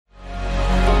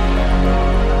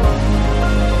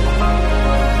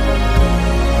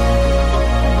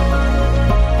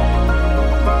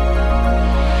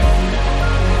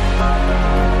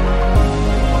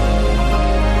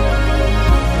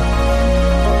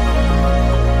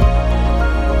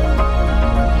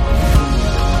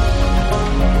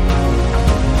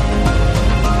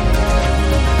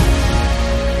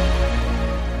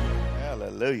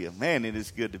is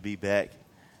good to be back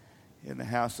in the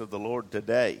house of the Lord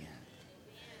today.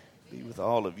 Be with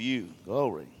all of you.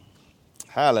 Glory.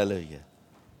 Hallelujah.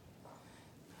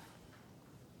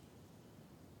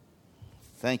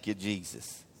 Thank you,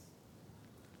 Jesus.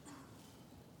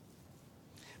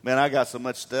 Man, I got so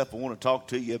much stuff I want to talk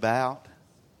to you about.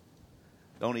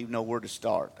 Don't even know where to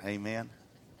start. Amen.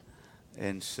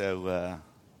 And so,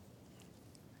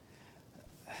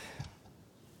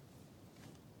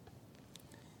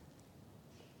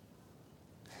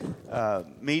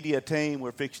 media team,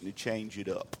 we're fixing to change it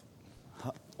up.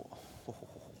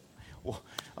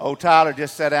 Oh, Tyler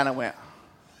just sat down and went,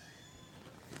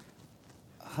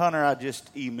 Hunter, I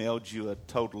just emailed you a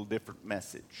total different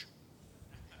message.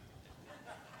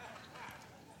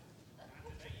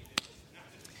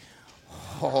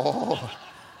 Oh,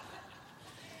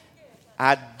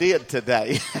 I did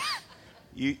today.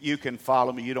 You can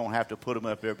follow me. You don't have to put them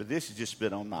up there, but this has just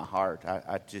been on my heart.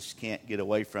 I just can't get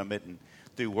away from it. And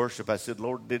through worship, I said,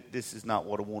 Lord, this is not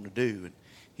what I want to do. And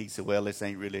he said, well, this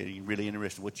ain't really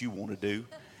interested in what you want to do.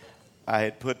 I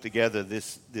had put together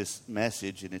this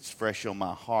message, and it's fresh on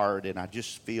my heart, and I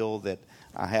just feel that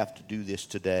I have to do this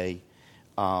today.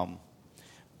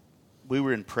 We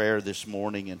were in prayer this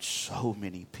morning, and so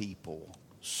many people,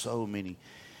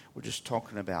 we're just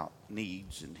talking about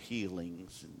needs and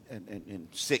healings and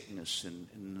sickness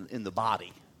and in the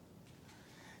body.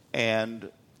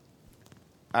 And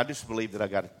I just believe that I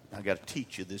got to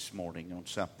teach you this morning on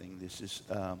something. This is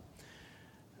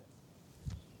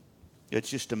it's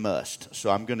just a must. So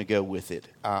I'm going to go with it.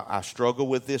 I struggle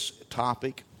with this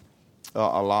topic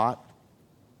a lot,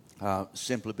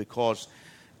 simply because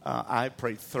I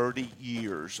prayed 30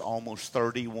 years, almost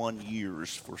 31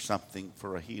 years,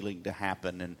 for a healing to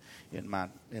happen in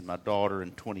my daughter,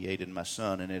 and 28 in my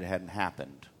son, and it hadn't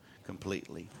happened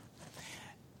completely.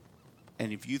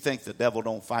 And if you think the devil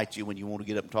don't fight you when you want to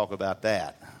get up and talk about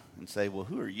that and say, well,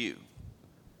 who are you?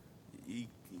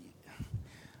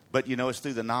 But, it's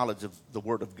through the knowledge of the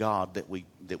Word of God that we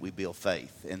build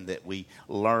faith, and that we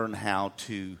learn how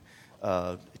to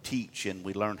teach, and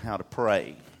we learn how to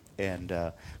pray.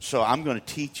 And so I'm going to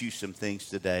teach you some things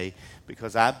today,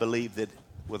 because I believe that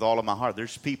with all of my heart,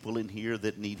 there's people in here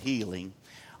that need healing.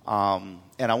 And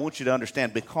I want you to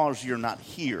understand, because you're not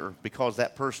here, because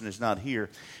that person is not here,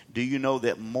 do you know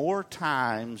that more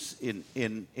times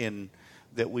in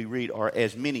that we read, or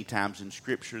as many times in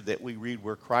Scripture that we read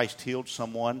where Christ healed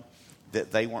someone, that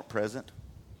they weren't present?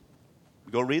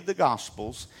 Go read the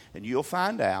Gospels, and you'll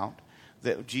find out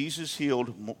that Jesus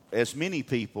healed as many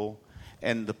people,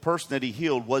 and the person that he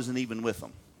healed wasn't even with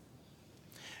them.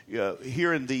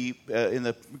 Here in the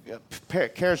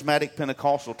charismatic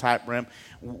Pentecostal type realm,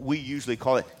 we usually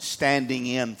call it standing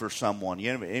in for someone.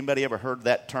 Anybody ever heard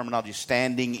that terminology,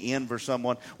 standing in for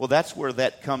someone? Well, that's where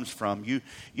that comes from.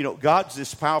 God's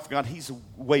this powerful God. He's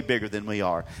way bigger than we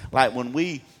are. Like when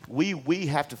we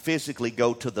have to physically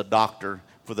go to the doctor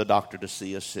for the doctor to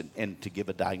see us and to give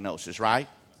a diagnosis, right?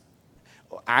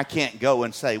 I can't go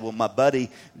and say, well, my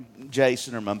buddy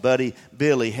Jason or my buddy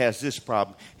Billy has this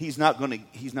problem. He's not going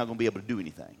to be able to do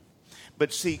anything.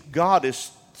 But see, God is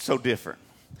so different.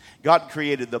 God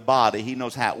created the body. He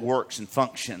knows how it works and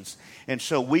functions. And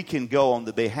so we can go on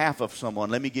the behalf of someone.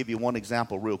 Let me give you one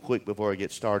example real quick before I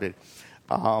get started.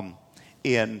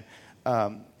 In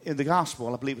the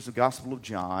gospel, I believe it's the Gospel of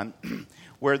John,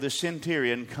 where the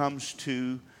centurion comes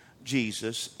to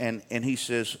Jesus and he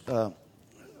says,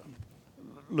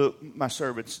 look, my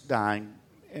servant's dying,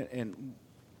 and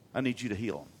I need you to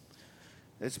heal him.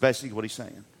 That's basically what he's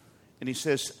saying. And he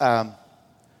says, all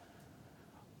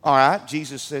right,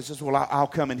 Jesus says, well, I'll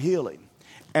come and heal him.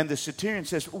 And the centurion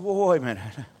says, whoa, wait a minute.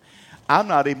 I'm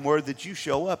not even worried that you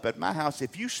show up at my house.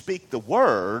 If you speak the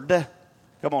word,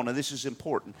 come on, now this is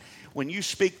important. When you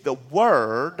speak the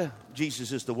word,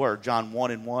 Jesus is the word. John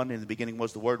 1:1, in the beginning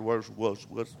was the word was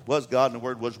God, and the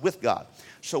word was with God.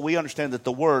 So we understand that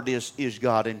the word is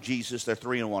God and Jesus. They're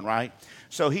 3 in 1, right?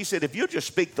 So he said, if you just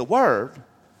speak the word,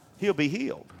 he'll be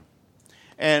healed.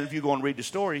 And if you go and read the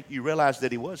story, you realize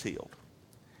that he was healed.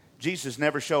 Jesus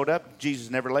never showed up.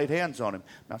 Jesus never laid hands on him.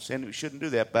 I'm not saying that we shouldn't do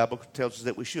that. The Bible tells us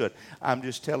that we should. I'm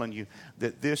just telling you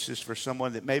that this is for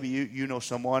someone that maybe you know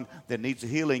someone that needs a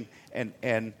healing, and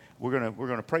we're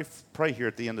gonna pray here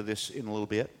at the end of this in a little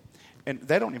bit. And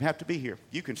they don't even have to be here.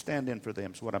 You can stand in for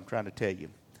them is what I'm trying to tell you.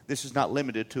 This is not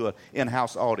limited to an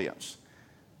in-house audience.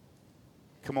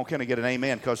 Come on, can I get an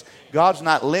amen? Because God's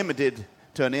not limited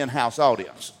to an in-house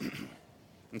audience.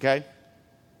 Okay?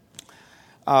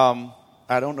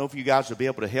 I don't know if you guys will be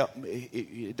able to help me.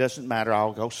 It doesn't matter.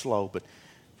 I'll go slow. But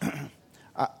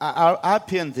I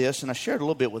pinned this, and I shared a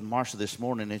little bit with Marsha this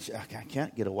morning. And I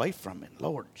can't get away from it.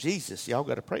 Lord Jesus, y'all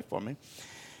got to pray for me.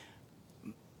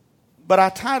 But I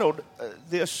titled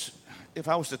this, if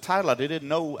I was to title it, I didn't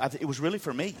know. It was really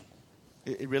for me.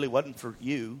 It really wasn't for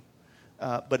you,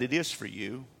 but it is for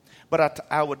you. But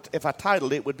I would, if I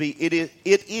titled it, it would be,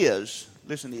 it is,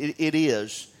 listen, it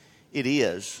is.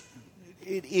 Everybody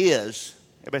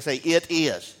say, it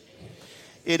is.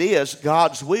 It is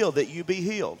God's will that you be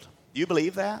healed. You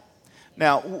believe that?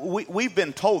 Now, we've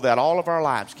been told that all of our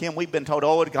lives. Kim, we've been told,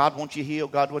 oh, God wants you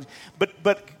healed. God wants you.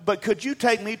 But could you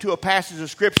take me to a passage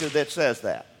of Scripture that says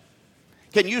that?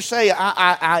 Can you say,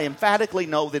 I emphatically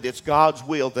know that it's God's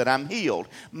will that I'm healed?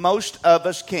 Most of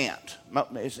us can't.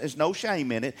 There's no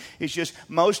shame in it. It's just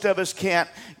most of us can't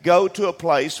go to a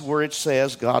place where it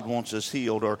says God wants us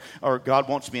healed or God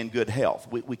wants me in good health.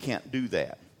 We can't do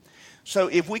that. So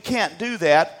if we can't do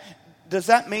that,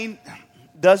 doesn't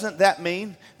that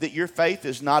mean that your faith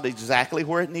is not exactly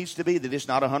where it needs to be, that it's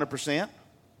not 100%?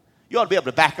 You ought to be able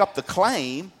to back up the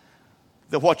claim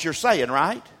that what you're saying,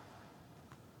 right?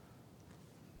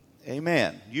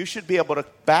 Amen. You should be able to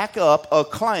back up a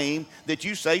claim that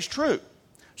you say is true.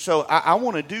 So I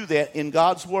want to do that in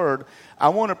God's Word. I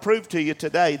want to prove to you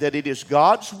today that it is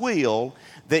God's will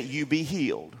that you be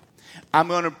healed. I'm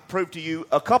going to prove to you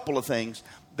a couple of things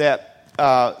that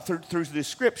through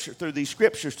these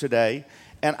scriptures today,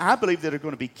 and I believe that are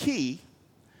going to be key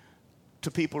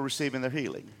to people receiving their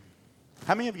healing.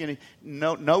 How many of you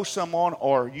know someone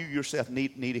or you yourself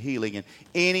need a healing in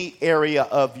any area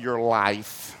of your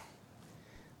life?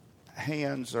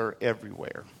 Hands are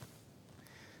everywhere.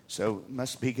 So it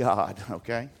must be God,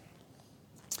 okay?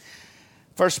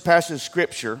 First passage of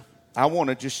Scripture, I want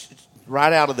to just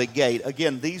right out of the gate.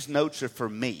 Again, these notes are for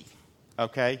me,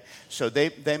 okay? So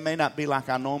they may not be like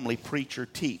I normally preach or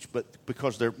teach, but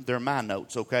because they're my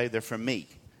notes, okay? They're for me.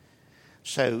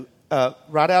 So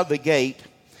right out of the gate,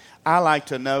 I like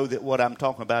to know that what I'm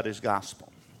talking about is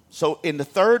gospel. So in the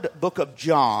third book of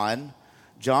John,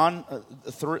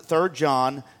 3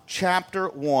 John, chapter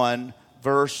 1,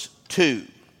 verse 2.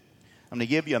 I'm going to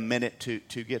give you a minute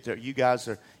to get there. You guys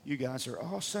are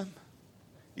awesome.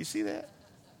 You see that?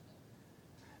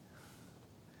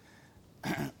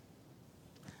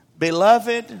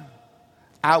 Beloved,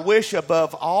 I wish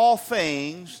above all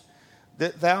things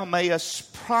that thou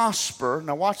mayest prosper.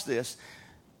 Now watch this.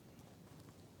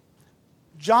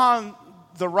 John,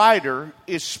 the writer,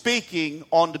 is speaking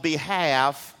on the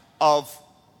behalf of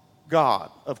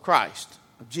God, of Christ,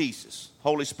 of Jesus,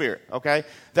 Holy Spirit, okay?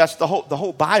 That's the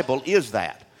whole Bible is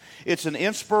that. It's an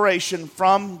inspiration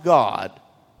from God,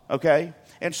 okay?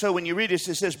 And so when you read this,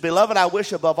 it says, Beloved, I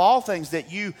wish above all things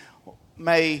that you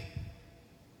may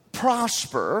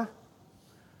prosper.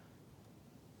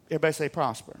 Everybody say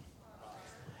prosper.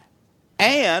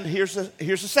 And here's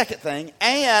the second thing.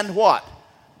 And what?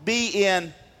 Be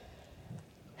in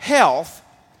health,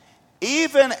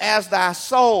 even as thy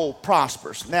soul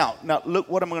prospers. Now look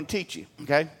what I'm going to teach you,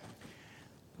 okay?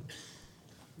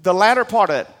 The latter part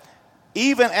of it,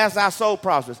 even as thy soul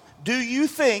prospers. Do you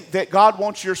think that God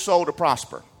wants your soul to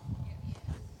prosper?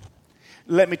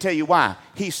 Let me tell you why.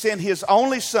 He sent his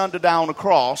only son to die on the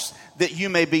cross that you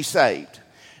may be saved.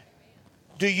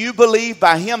 Do you believe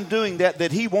by him doing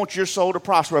that he wants your soul to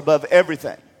prosper above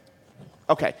everything?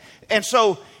 Okay. And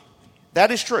so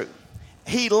that is true.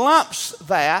 He lumps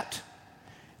that,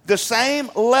 the same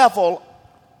level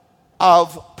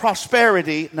of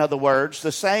prosperity, in other words,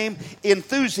 the same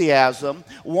enthusiasm.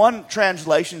 One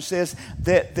translation says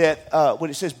that when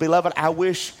it says, Beloved, I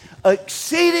wish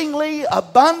exceedingly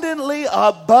abundantly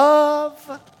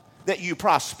above that you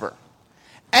prosper.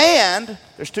 And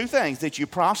there's two things, that you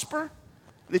prosper,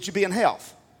 that you be in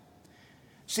health.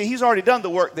 See, he's already done the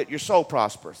work that your soul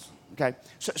prospers. Okay,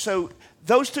 so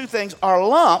those two things are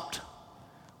lumped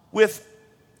with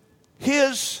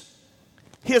his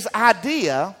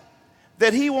idea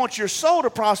that he wants your soul to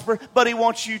prosper, but he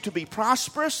wants you to be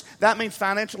prosperous. That means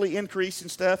financially increase and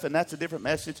stuff, and that's a different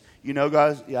message. You know,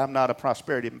 guys, I'm not a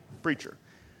prosperity preacher.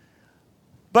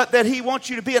 But that he wants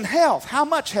you to be in health. How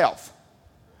much health?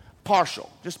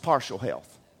 Partial, just partial health.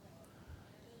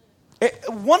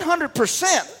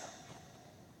 100%.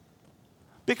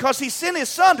 Because he sent his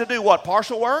son to do what?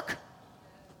 Partial work?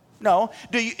 No.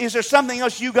 Is there something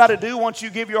else you got to do once you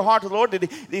give your heart to the Lord?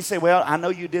 Did he say, well, I know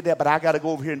you did that, but I got to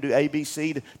go over here and do A, B,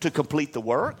 C to complete the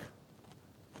work?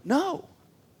 No.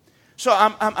 So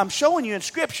I'm showing you in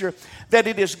Scripture that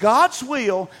it is God's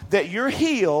will that you're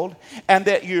healed and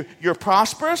that you're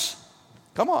prosperous.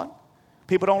 Come on.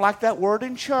 People don't like that word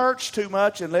in church too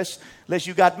much unless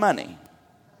you got money.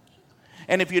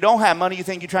 And if you don't have money, you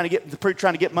think the preacher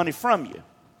trying to get money from you.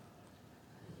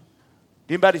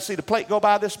 Did anybody see the plate go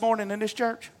by this morning in this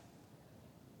church?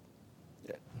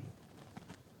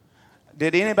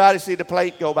 Did anybody see the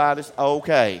plate go by this?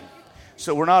 Okay.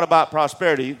 So we're not about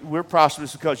prosperity. We're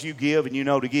prosperous because you give and you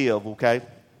know to give, okay?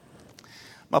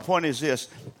 My point is this.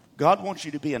 God wants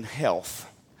you to be in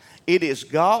health. It is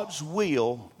God's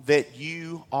will that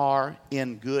you are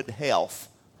in good health.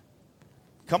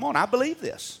 Come on, I believe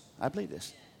this. I believe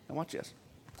this. Now watch this.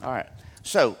 All right.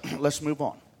 So let's move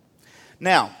on.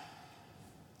 Now,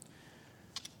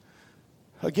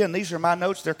 again, these are my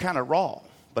notes. They're kind of raw,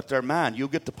 but they're mine. You'll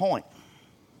get the point.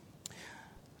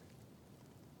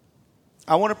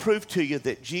 I want to prove to you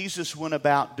that Jesus went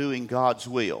about doing God's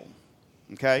will.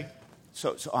 Okay?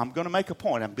 So I'm going to make a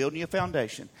point. I'm building you a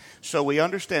foundation. So we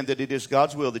understand that it is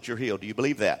God's will that you're healed. Do you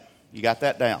believe that? You got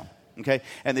that down? Okay?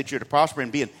 And that you're to prosper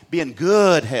and be in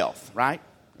good health, right?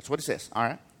 That's what it says. All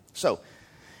right? So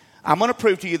I'm going to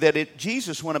prove to you that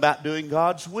Jesus went about doing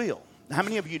God's will. How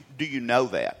many of you do you know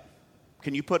that?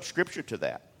 Can you put scripture to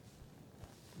that?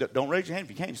 Don't raise your hand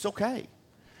if you can't. It's okay.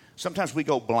 Sometimes we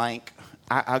go blank.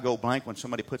 I go blank when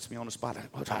somebody puts me on the spot.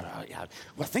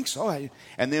 I think so.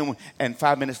 And then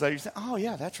 5 minutes later, you say, "Oh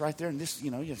yeah, that's right there." And this,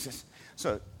 it's just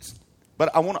so.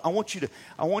 But I want you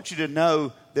to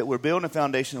know that we're building a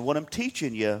foundation, and what I'm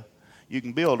teaching you, you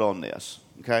can build on this.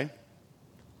 Okay.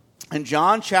 In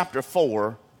John chapter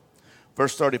 4,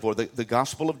 verse 34, the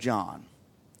Gospel of John.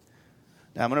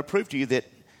 Now I'm going to prove to you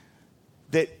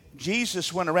that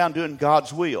Jesus went around doing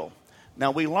God's will.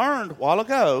 Now we learned a while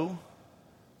ago,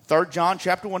 3 John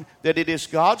chapter 1, that it is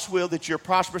God's will that you're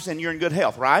prosperous and you're in good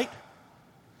health, right?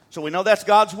 So we know that's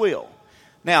God's will.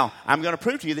 Now, I'm going to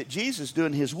prove to you that Jesus is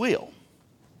doing his will.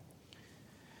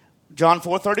 John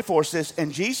 4:34 says,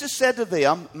 "And Jesus said to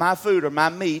them, my food or my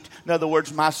meat," in other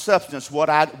words, my substance,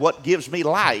 what gives me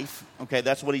life. Okay,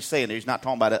 that's what he's saying there. He's not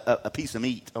talking about a piece of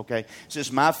meat, okay? It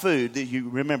says, my food. You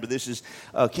remember, this is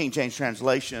a King James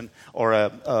translation or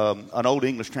an Old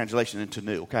English translation into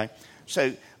New, okay?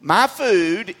 So, my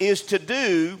food is to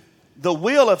do the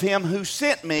will of him who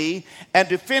sent me and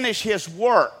to finish his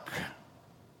work.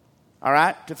 All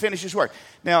right? To finish his work.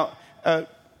 Now,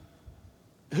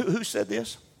 who said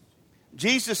this?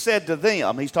 Jesus said to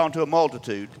them, he's talking to a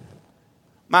multitude,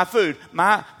 my food,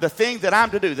 the thing that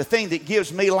I'm to do, the thing that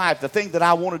gives me life, the thing that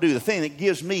I want to do, the thing that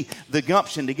gives me the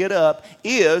gumption to get up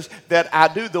is that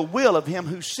I do the will of him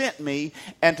who sent me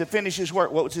and to finish his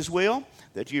work. What was his will?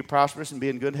 That you prosperous and be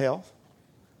in good health.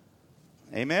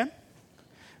 Amen.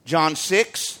 John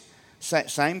 6,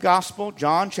 same gospel,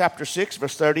 John chapter 6,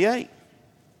 verse 38.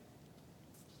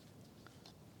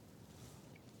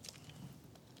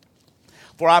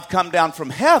 For I've come down from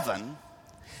heaven,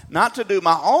 not to do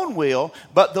my own will,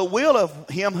 but the will of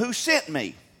him who sent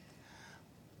me.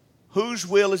 Whose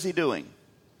will is he doing?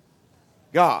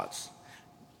 God's.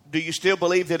 Do you still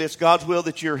believe that it's God's will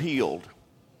that you're healed,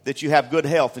 that you have good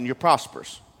health and you're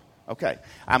prosperous? Okay,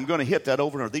 I'm going to hit that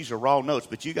over. These are raw notes,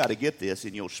 but you got to get this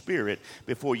in your spirit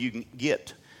before you can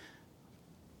get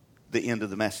the end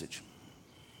of the message.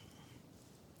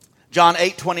 John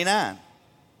 8:29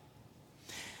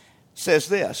 says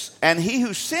this, "And he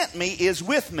who sent me is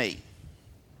with me.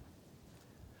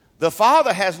 The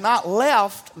Father has not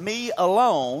left me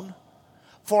alone,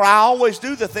 for I always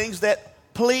do the things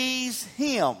that please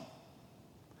him."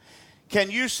 Can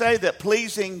you say that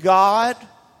pleasing God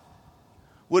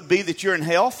would be that you're in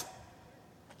health?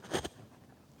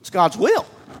 It's God's will.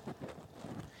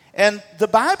 And the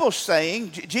Bible's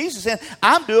saying, Jesus said,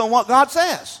 I'm doing what God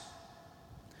says.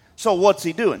 So what's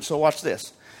he doing? So watch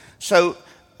this. So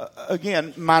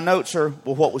again, my notes are,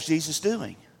 well, what was Jesus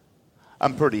doing?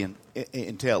 I'm pretty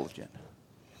intelligent.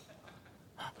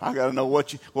 I got to know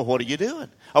what are you doing?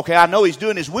 Okay, I know he's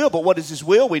doing his will, but what is his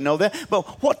will? We know that.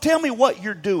 But tell me what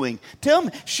you're doing. Tell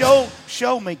me,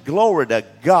 show me, glory to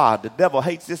God. The devil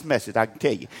hates this message, I can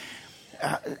tell you.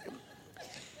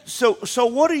 So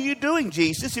what are you doing,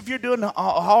 Jesus? If you're doing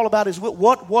all about his will,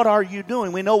 what are you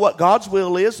doing? We know what God's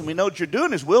will is, and we know that you're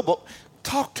doing his will, but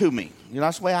talk to me.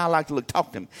 That's the way I like to look.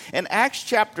 Talk to me. In Acts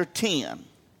chapter 10,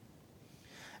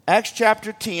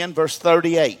 verse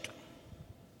 38.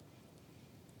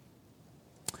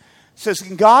 It says,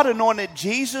 God anointed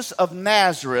Jesus of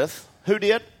Nazareth. Who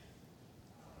did?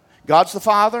 God's the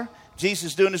Father.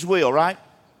 Jesus doing his will, right?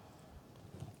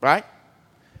 Right?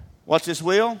 What's his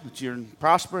will? That you're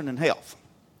prospering in health.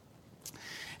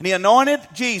 And he anointed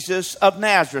Jesus of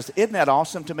Nazareth. Isn't that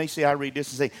awesome to me? See, I read this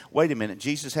and say, wait a minute,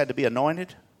 Jesus had to be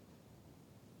anointed?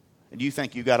 And you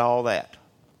think you got all that?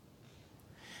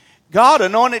 God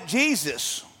anointed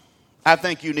Jesus. I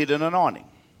think you need an anointing.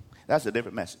 That's a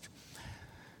different message.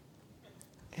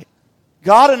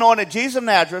 God anointed Jesus of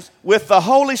Nazareth with the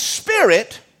Holy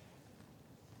Spirit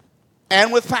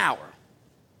and with power.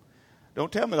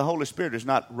 Don't tell me the Holy Spirit is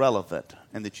not relevant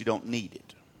and that you don't need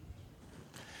it.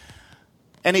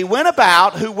 And he went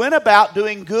about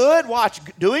doing good,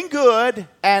 doing good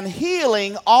and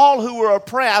healing all who were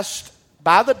oppressed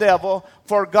by the devil,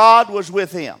 for God was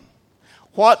with him.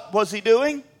 What was he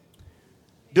doing?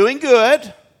 Doing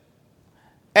good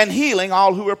and healing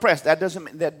all who were oppressed. That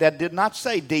did not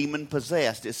say demon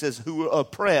possessed. It says who were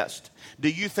oppressed. Do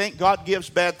you think God gives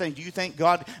bad things? Do you think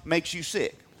God makes you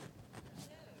sick?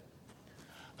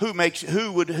 Who makes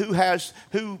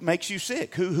you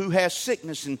sick? Who has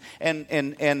sickness and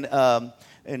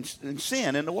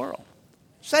sin in the world?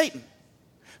 Satan.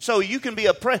 So you can be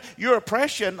your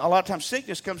oppression. A lot of times,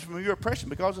 sickness comes from your oppression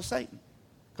because of Satan,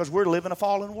 because we're living a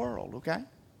fallen world. Okay.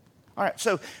 All right.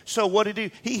 So what did he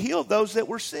do? He healed those that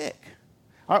were sick.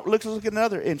 All right. Let's look at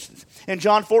another instance in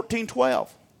John 14:12.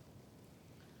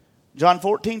 John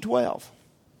 14:12.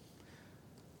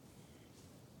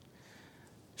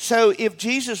 So if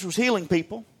Jesus was healing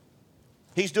people,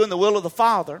 he's doing the will of the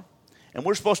Father, and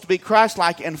we're supposed to be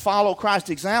Christ-like and follow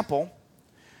Christ's example.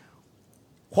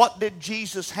 What did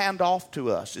Jesus hand off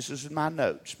to us? This is in my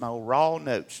notes, my raw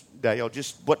notes, Dale,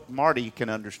 just what Marty can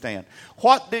understand.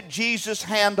 What did Jesus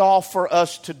hand off for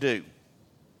us to do?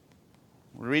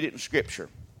 We'll read it in Scripture.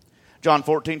 John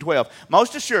 14:12.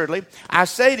 Most assuredly, I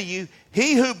say to you,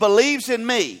 he who believes in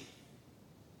me,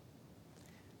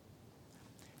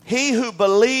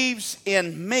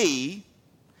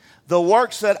 the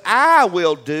works that I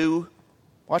will do,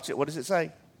 watch it, what does it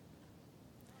say?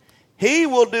 He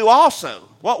will do also.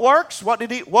 What works? What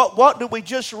did we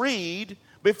just read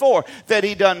before? That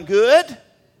he done good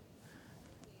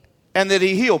and that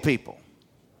he healed people.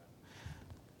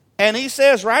 And he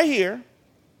says right here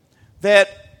that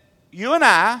you and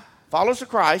I, followers of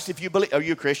Christ, if you believe, are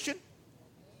you a Christian?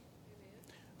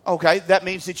 Okay, that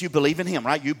means that you believe in him,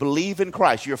 right? You believe in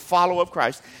Christ. You're a follower of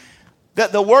Christ.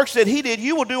 That the works that he did,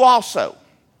 you will do also.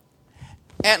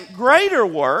 And greater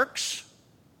works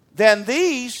than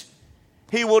these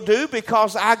he will do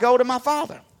because I go to my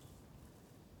Father.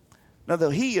 Now, the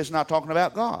he is not talking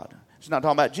about God. It's not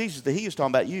talking about Jesus. The he is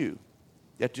talking about you.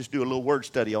 You have to just do a little word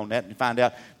study on that and find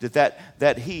out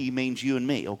that he means you and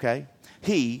me, okay?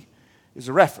 He is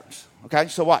a reference, okay?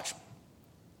 So watch.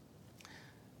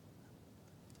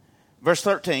 Verse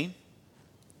 13.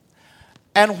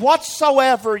 And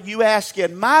whatsoever you ask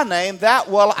in my name, that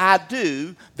will I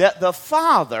do, that the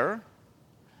Father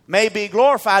may be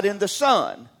glorified in the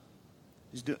Son.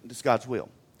 This is God's will.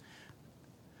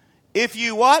 If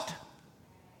you what?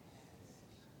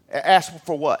 Ask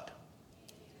for what?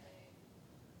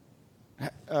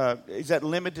 Is that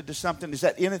limited to something? Is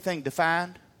that anything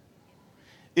defined?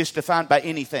 It's defined by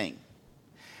anything.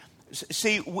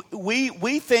 See,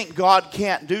 we think God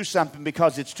can't do something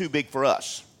because it's too big for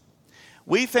us.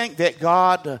 We think that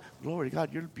God, glory to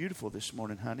God, you're beautiful this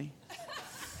morning, honey.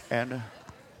 And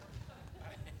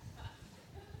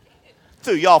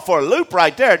threw y'all for a loop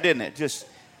right there, didn't it? Just,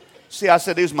 see, I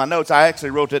said, these are my notes. I actually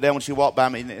wrote that down when she walked by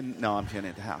me. No, I'm kidding,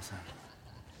 at the house.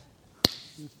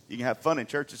 You can have fun in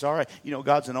church. It's all right. You know,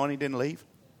 God's anointing didn't leave.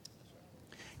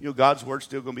 You know, God's word's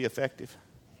still going to be effective.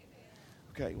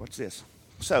 Okay, what's this?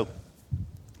 So,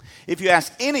 if you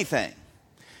ask anything,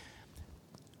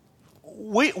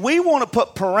 we want to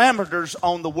put parameters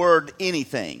on the word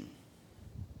anything.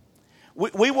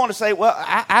 We want to say, well,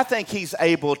 I think he's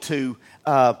able to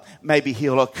maybe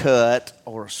heal a cut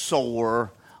or a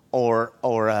sore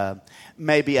or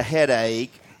maybe a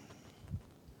headache,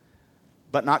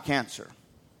 but not cancer.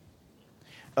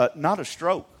 Not a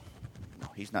stroke. No,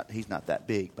 he's not that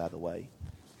big, by the way.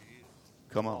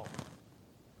 Come on.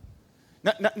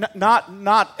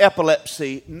 Not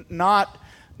epilepsy, not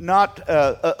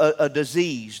a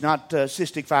disease, not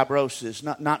cystic fibrosis,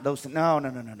 not those things. No.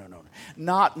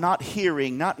 Not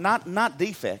hearing, not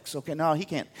defects. Okay, no, he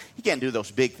can't do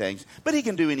those big things, but he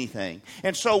can do anything.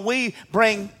 And so we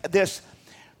bring this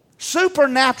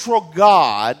supernatural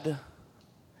God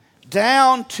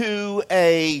down to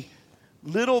a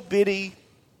little bitty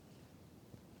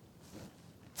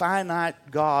finite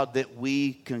God that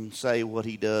we can say what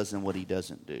he does and what he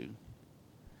doesn't do.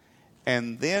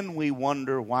 And then we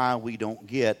wonder why we don't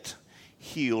get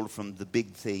healed from the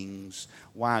big things,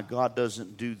 why God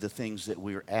doesn't do the things that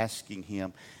we're asking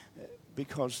him.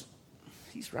 Because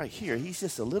he's right here. He's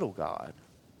just a little God.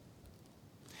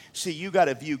 See, you got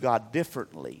to view God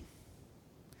differently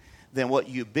than what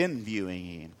you've been viewing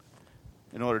him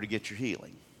in order to get your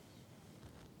healing.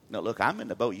 Now, look, I'm in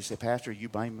the boat. You say, Pastor, you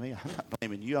blame me? I'm not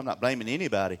blaming you. I'm not blaming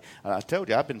anybody. I told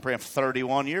you, I've been praying for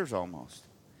 31 years almost.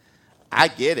 I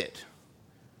get it.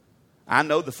 I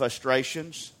know the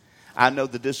frustrations. I know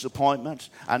the disappointments.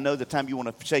 I know the time you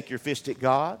want to shake your fist at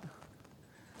God.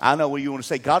 I know where you want to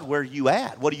say, God, where are you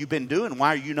at? What have you been doing? Why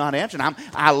are you not answering?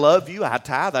 I love you. I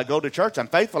tithe. I go to church. I'm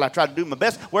faithful. I try to do my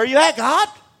best. Where are you at, God?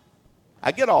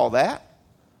 I get all that.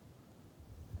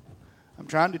 I'm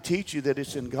trying to teach you that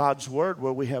it's in God's Word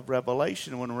where we have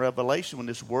revelation. When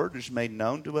this Word is made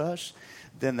known to us,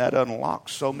 then that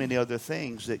unlocks so many other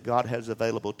things that God has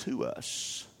available to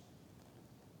us.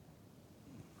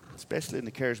 Especially in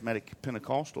the charismatic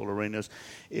Pentecostal arenas,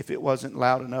 if it wasn't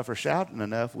loud enough or shouting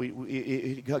enough,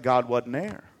 God wasn't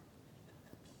there.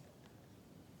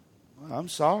 Well, I'm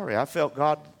sorry. I felt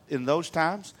God in those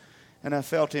times, and I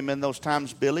felt Him in those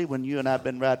times, Billy, when you and I have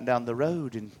been riding down the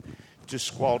road and just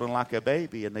squalling like a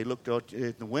baby, and they looked out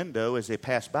at the window as they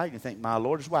passed by, and you think, my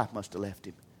Lord, his wife must have left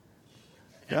him.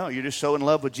 No, you're just so in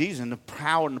love with Jesus, and the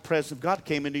power and the presence of God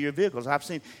came into your vehicles. I've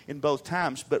seen in both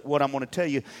times, but what I'm going to tell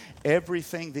you,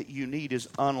 everything that you need is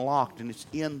unlocked, and it's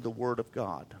in the Word of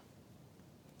God.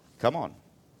 Come on.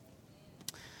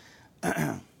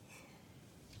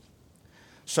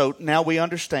 So now we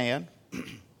understand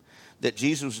that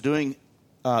Jesus was doing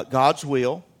God's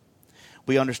will.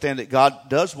 We understand that God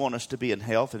does want us to be in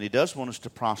health, and He does want us to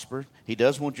prosper. He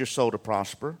does want your soul to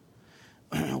prosper.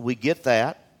 We get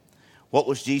that. What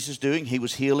was Jesus doing? He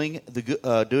was healing,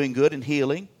 doing good and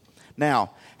healing.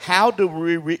 Now, how do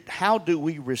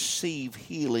we receive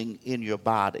healing in your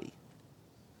body?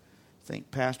 Think,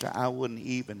 Pastor, I wouldn't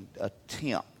even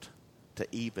attempt to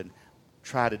even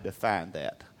try to define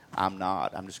that. I'm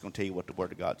not. I'm just going to tell you what the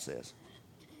Word of God says.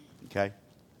 Okay?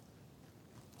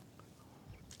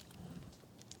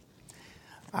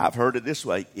 I've heard it this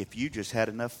way. If you just had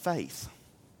enough faith,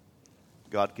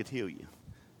 God could heal you.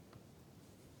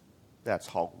 That's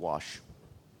hogwash.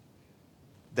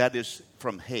 That is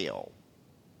from hell.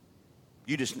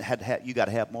 You just you got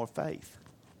to have more faith.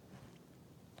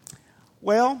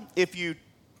 Well, if you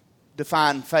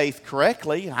define faith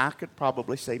correctly, I could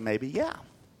probably say maybe yeah.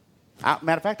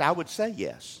 Matter of fact, I would say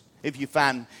yes if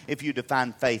you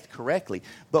define faith correctly.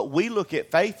 But we look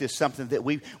at faith as something that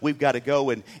we've got to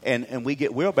go and we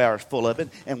get wheelbarrows full of it,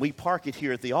 and we park it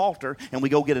here at the altar, and we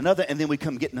go get another, and then we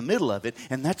come get in the middle of it,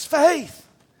 and that's faith.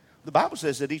 The Bible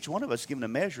says that each one of us is given a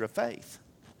measure of faith,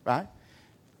 right?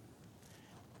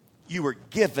 You were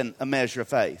given a measure of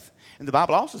faith. And the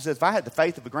Bible also says if I had the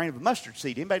faith of a grain of a mustard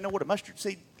seed, anybody know what a mustard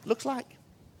seed looks like?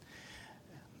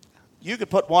 You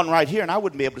could put one right here and I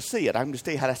wouldn't be able to see it. I can just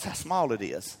tell you how small it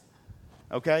is.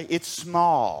 Okay? It's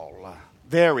small,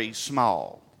 very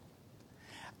small.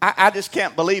 I just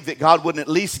can't believe that God wouldn't at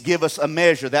least give us a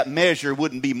measure. That measure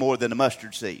wouldn't be more than a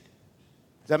mustard seed.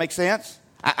 Does that make sense?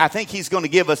 I think He's going to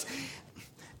give us,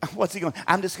 what's He going to,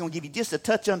 I'm just going to give you just a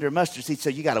touch under a mustard seed, so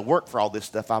you got to work for all this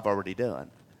stuff I've already done.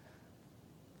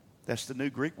 That's the new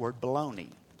Greek word, baloney.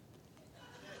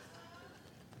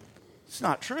 It's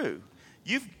not true.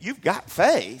 You've got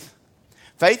faith.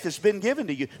 Faith has been given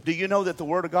to you. Do you know that the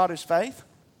Word of God is faith?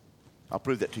 I'll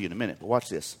prove that to you in a minute, but watch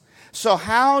this. So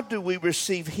how do we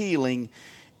receive healing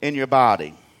in your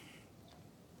body?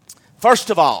 First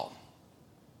of all,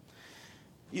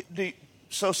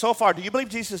 so far, do you believe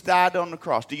Jesus died on the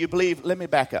cross? Do you believe, let me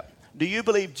back up. Do you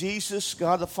believe Jesus,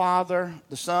 God the Father,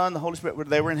 the Son, the Holy Spirit,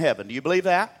 they were in heaven? Do you believe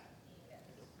that?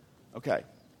 Okay.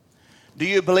 Do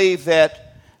you believe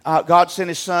that God sent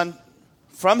His Son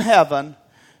from heaven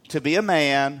to be a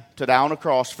man, to die on a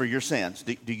cross for your sins?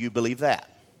 Do you believe that?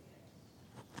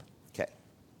 Okay.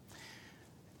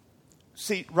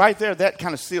 See, right there, that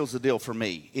kind of seals the deal for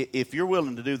me. If you're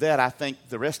willing to do that, I think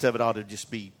the rest of it ought to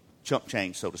just be chump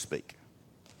change, so to speak.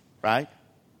 Right?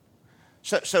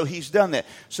 So He's done that.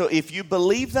 So if you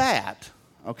believe that,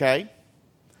 okay,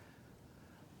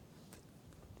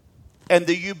 and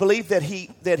do you believe that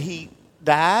he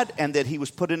died and that He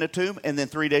was put in a tomb and then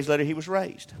 3 days later He was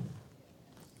raised?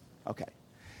 Okay.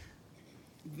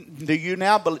 Do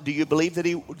you believe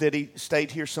that he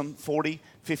stayed here some 40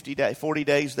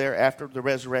 days there after the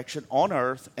resurrection on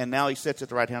earth, and now He sits at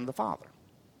the right hand of the Father?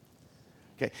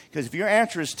 Okay, because if your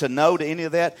answer is to no to any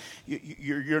of that,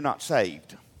 you're not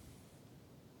saved.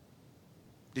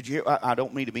 Did you hear? I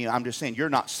don't mean to be. I'm just saying you're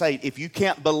not saved if you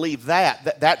can't believe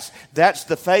that. That's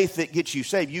the faith that gets you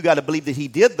saved. You got to believe that He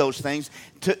did those things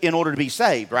in order to be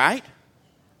saved, right?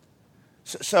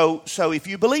 So if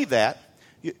you believe that,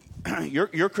 you're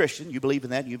a Christian. You believe in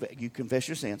that. You confess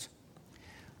your sins.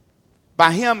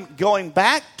 By Him going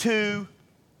back to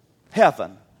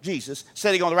heaven, Jesus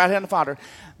sitting on the right hand of the Father.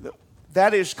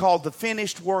 That is called the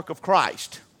finished work of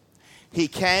Christ. He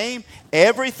came.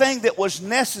 Everything that was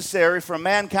necessary for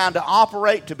mankind to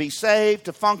operate, to be saved,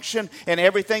 to function, and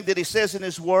everything that he says in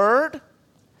his word,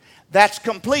 that's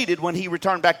completed when he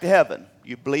returned back to heaven.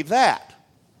 You believe that?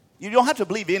 You don't have to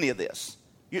believe any of this.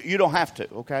 You don't have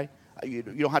to, okay? You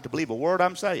don't have to believe a word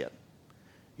I'm saying.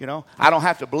 You know, I don't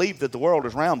have to believe that the world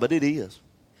is round, but it is.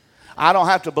 I don't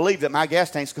have to believe that my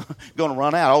gas tank's going to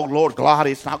run out. Oh, Lord God,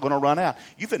 it's not going to run out.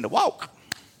 You finna walk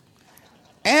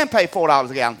and pay $4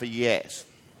 a gallon for your gas.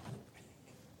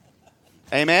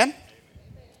 Amen?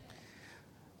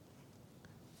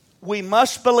 We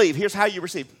must believe. Here's how you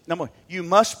receive. Number one, you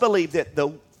must believe that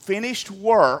the finished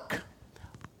work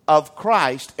of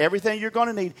Christ, everything you're going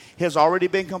to need, has already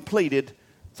been completed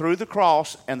through the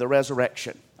cross and the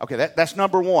resurrection. Okay, that's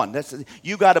number one.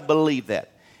 You got to believe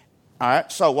that. All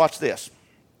right, so watch this.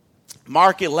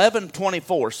 Mark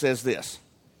 11:24 says this.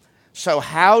 So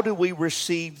how do we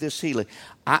receive this healing?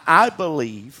 I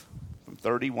believe, from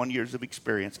 31 years of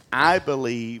experience, I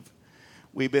believe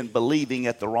we've been believing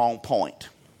at the wrong point.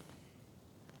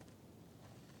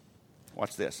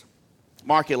 Watch this.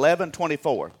 Mark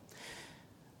 11:24.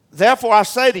 Therefore I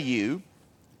say to you,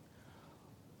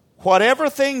 whatever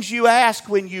things you ask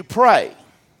when you pray.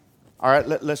 All right,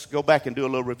 let's go back and do a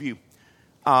little review.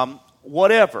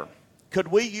 Whatever. Could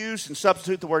we use and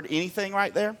substitute the word anything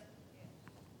right there?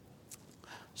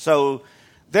 So,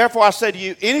 therefore I say to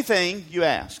you, anything you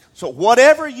ask. So,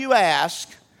 whatever you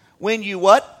ask when you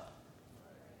what?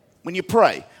 When you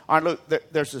pray. All right,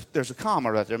 look, there's a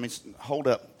comma right there. It means hold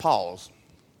up, pause.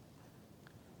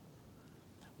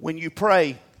 When you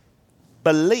pray,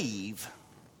 believe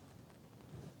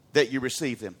that you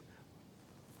receive them.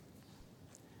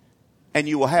 And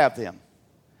you will have them.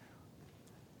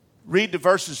 Read the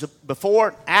verses before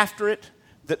it, after it,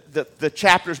 the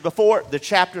chapters before it, the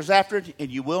chapters after it,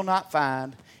 and you will not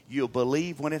find, you'll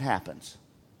believe when it happens.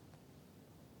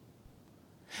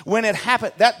 When it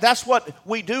happens, that's what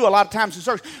we do a lot of times in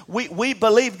church. We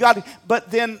believe God,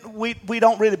 but then we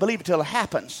don't really believe it until it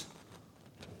happens.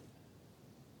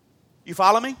 You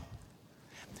follow me?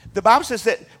 The Bible says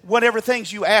that whatever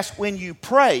things you ask when you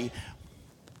pray,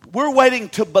 we're waiting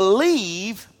to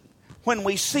believe when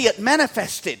we see it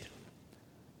manifested.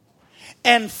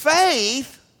 And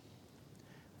faith,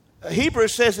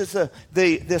 Hebrews says it's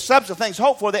the substance of things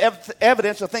hoped for, the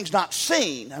evidence of things not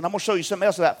seen. And I'm going to show you something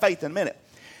else about faith in a minute.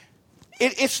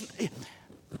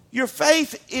 Your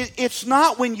faith, it's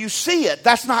not when you see it.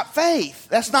 That's not faith.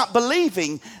 That's not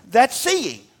believing. That's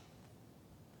seeing.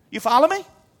 You follow me?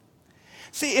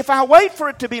 See, if I wait for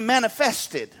it to be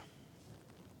manifested,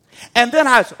 and then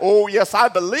I say, oh, yes, I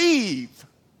believe.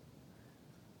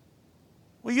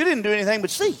 Well, you didn't do anything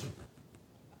but see.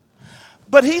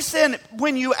 But he said,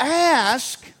 when you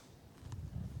ask,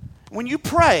 when you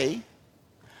pray,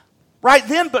 right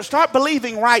then, but start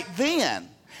believing right then.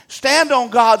 Stand on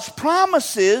God's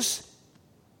promises.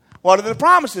 What are the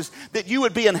promises? That you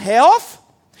would be in health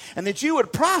and that you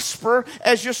would prosper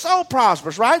as your soul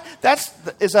prospers, right?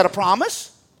 Is that a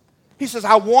promise? He says,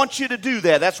 I want you to do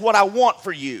that. That's what I want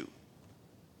for you.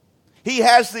 He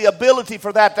has the ability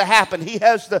for that to happen. He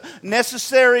has the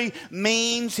necessary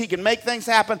means. He can make things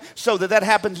happen so that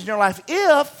happens in your life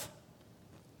if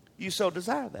you so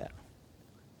desire that.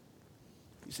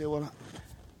 You say, well,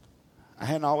 I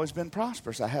haven't always been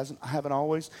prosperous. I haven't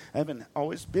always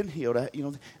been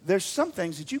healed. There's some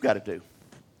things that you got to do.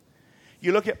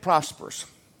 You look at prosperous.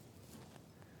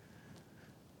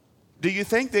 Do you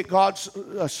think that God's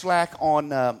slack on,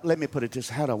 let me put it this,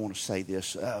 how do I want to say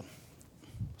this?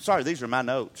 Sorry, these are my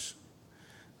notes.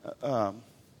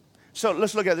 So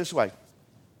let's look at it this way.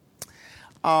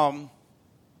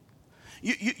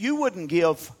 You wouldn't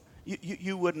give,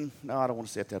 you wouldn't, no, I don't want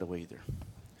to say it that way either.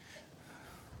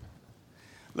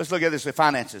 Let's look at this way,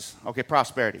 finances. Okay,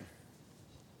 prosperity.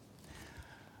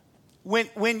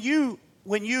 When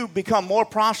you become more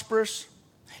prosperous,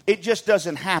 it just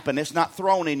doesn't happen. It's not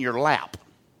thrown in your lap.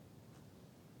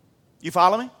 You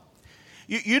follow me?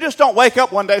 You just don't wake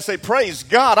up one day and say, praise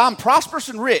God, I'm prosperous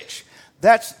and rich.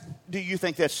 Do you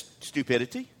think that's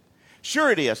stupidity?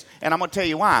 Sure it is. And I'm going to tell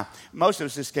you why. Most of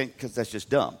us just can't, because that's just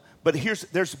dumb. But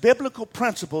there's biblical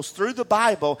principles through the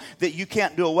Bible that you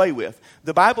can't do away with.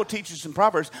 The Bible teaches in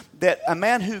Proverbs that a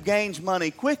man who gains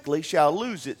money quickly shall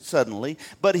lose it suddenly,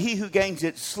 but he who gains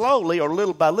it slowly or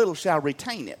little by little shall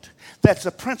retain it. That's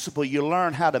a principle you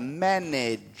learn how to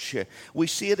manage. We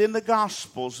see it in the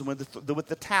Gospels with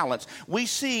the talents. We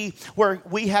see where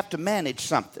we have to manage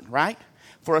something, right,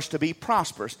 for us to be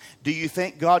prosperous. Do you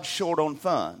think God's short on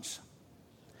funds?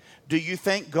 Do you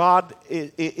think God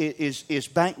is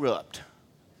bankrupt?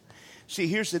 See,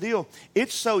 here's the deal.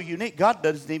 It's so unique. God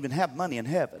doesn't even have money in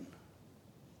heaven.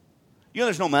 You know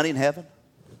there's no money in heaven?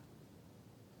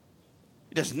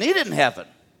 He doesn't need it in heaven.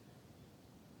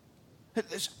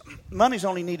 Money's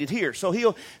only needed here. So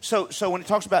when he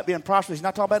talks about being prosperous, he's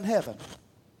not talking about in heaven.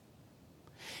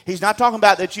 He's not talking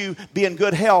about that you be in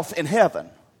good health in heaven.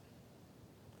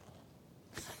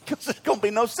 Because there's going to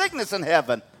be no sickness in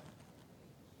heaven.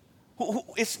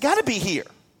 It's got to be here,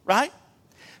 right?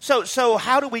 So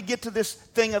how do we get to this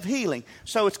thing of healing?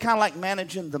 So it's kind of like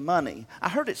managing the money. I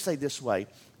heard it say this way.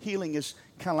 Healing is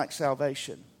kind of like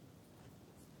salvation.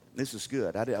 This is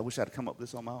good. I wish I'd come up with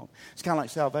this on my own. It's kind of like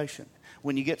salvation.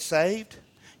 When you get saved,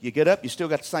 you get up, you still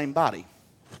got the same body.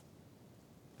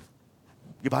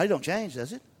 Your body don't change,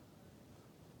 does it?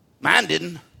 Mine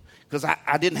didn't, because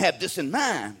I didn't have this in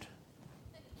mind.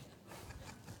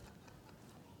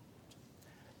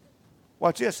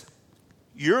 Watch this.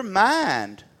 Your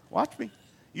mind, watch me,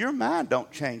 your mind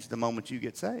don't change the moment you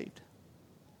get saved.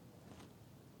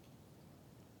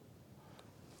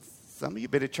 Some of you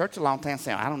been at church a long time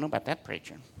saying, I don't know about that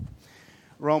preacher.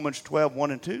 Romans 12,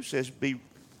 1 and 2 says, be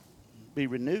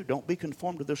renewed. Don't be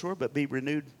conformed to this world, but be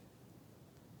renewed.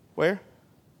 Where?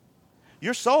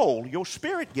 Your soul, your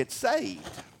spirit gets saved.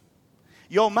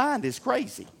 Your mind is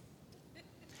crazy.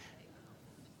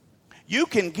 You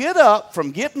can get up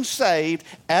from getting saved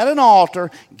at an altar,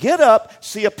 get up,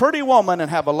 see a pretty woman, and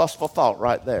have a lustful thought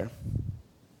right there.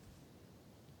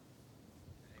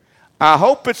 I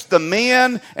hope it's the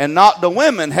men and not the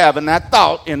women having that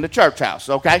thought in the church house,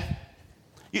 okay?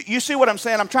 You see what I'm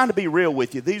saying? I'm trying to be real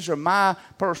with you. These are my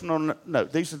personal, no,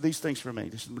 these are these things for me.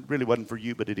 This really wasn't for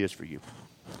you, but it is for you.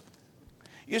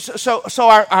 So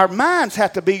our minds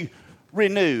have to be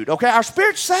renewed, okay? Our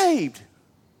spirit's saved.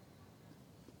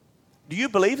 Do you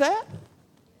believe that?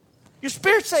 Your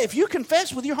spirit's saved. If you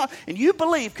confess with your heart, and you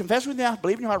believe, confess with your mouth,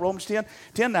 believe in your heart, Romans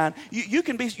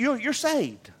 10:9, you're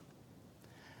saved.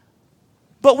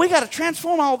 But we got to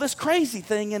transform all this crazy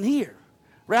thing in here.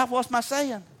 Ralph, what's my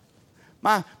saying?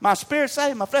 My spirit's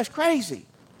saved, my flesh crazy.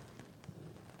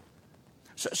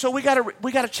 So we got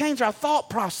to change our thought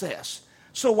process.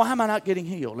 So why am I not getting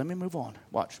healed? Let me move on.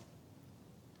 Watch.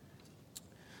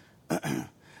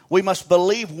 We must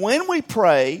believe when we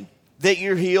pray that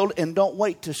you're healed, and don't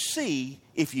wait to see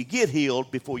if you get healed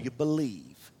before you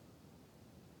believe.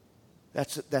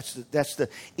 That's the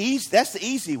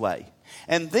easy way.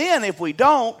 And then if we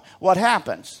don't, what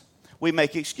happens? We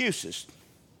make excuses.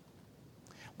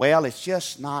 Well, it's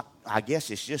just not, I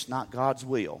guess it's just not God's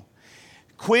will.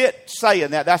 Quit saying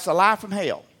that. That's a lie from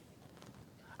hell.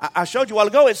 I showed you a while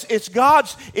ago, it's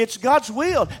God's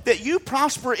will that you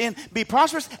be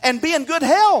prosperous and be in good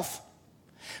health.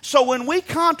 So when we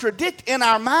contradict in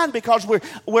our mind because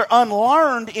we're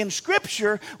unlearned in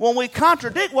Scripture, when we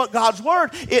contradict what God's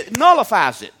Word, it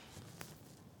nullifies it.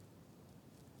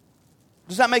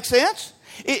 Does that make sense?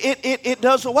 It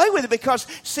does away with it because,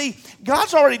 see,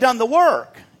 God's already done the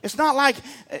work. It's not like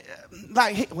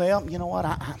well, you know what,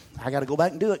 I got to go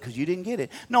back and do it because you didn't get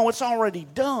it. No, it's already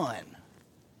done.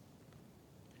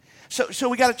 So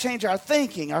we got to change our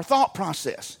thinking, our thought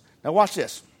process. Now watch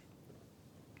this.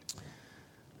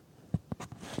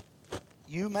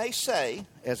 You may say,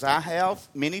 as I have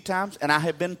many times, and I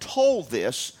have been told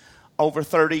this over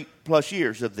 30 plus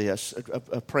years of this,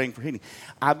 of praying for healing.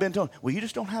 I've been told, well, you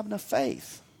just don't have enough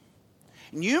faith.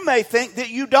 And you may think that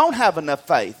you don't have enough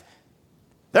faith.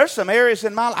 There's some areas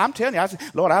in my life, I'm telling you, I say,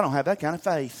 Lord, I don't have that kind of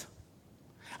faith.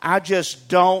 I just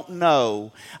don't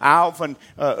know. I often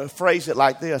phrase it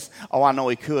like this, oh, I know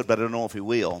he could, but I don't know if he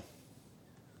will.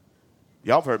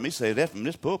 Y'all have heard me say that from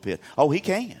this pulpit. Oh, he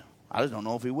can. I just don't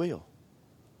know if he will.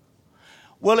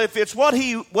 Well, if it's what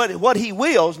he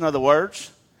wills, in other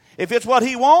words, if it's what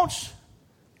he wants,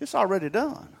 it's already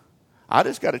done. I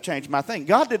just got to change my thing.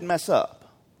 God didn't mess up.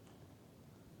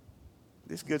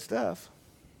 This is good stuff.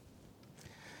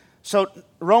 So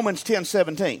Romans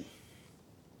 10:17.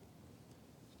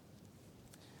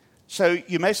 So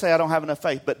you may say I don't have enough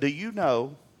faith, but do you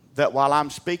know that while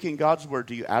I'm speaking God's word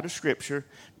to you out of Scripture,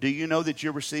 do you know that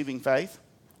you're receiving faith?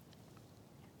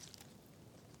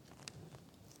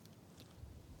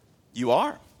 You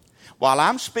are. While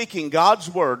I'm speaking God's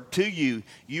word to you,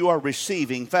 you are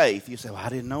receiving faith. You say, well, I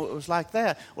didn't know it was like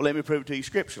that. Well, let me prove it to you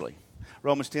scripturally.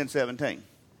 Romans 10:17.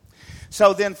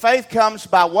 So then faith comes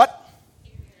by what?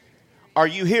 Are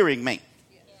you hearing me?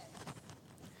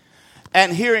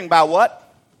 And hearing by what?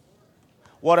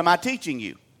 What am I teaching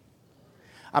you?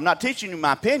 I'm not teaching you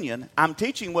my opinion. I'm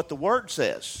teaching what the Word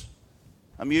says.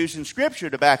 I'm using Scripture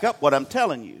to back up what I'm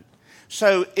telling you.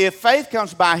 So if faith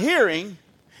comes by hearing,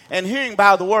 and hearing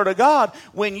by the Word of God,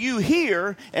 when you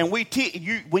hear and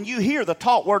when you hear the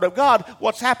taught Word of God,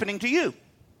 what's happening to you?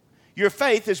 Your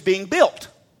faith is being built.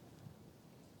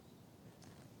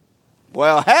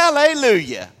 Well,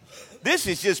 hallelujah. This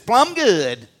is just plumb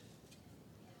good.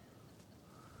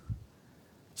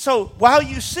 So while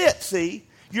you sit, see,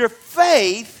 your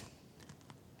faith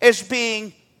is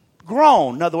being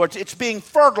grown. In other words, it's being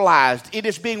fertilized. It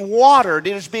is being watered.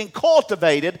 It is being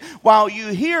cultivated while you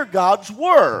hear God's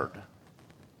word.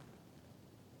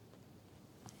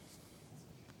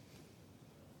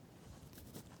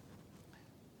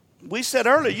 We said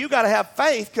earlier, you got to have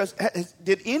faith because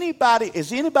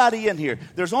is anybody in here?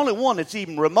 There's only one that's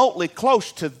even remotely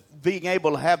close to being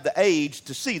able to have the age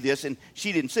to see this, and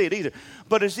she didn't see it either.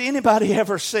 But has anybody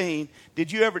ever seen,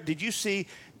 did you see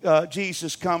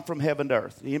Jesus come from heaven to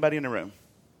earth? Anybody in the room?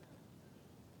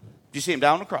 Did you see him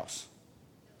down on the cross?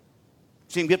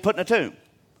 See him get put in a tomb?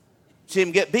 See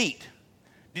him get beat?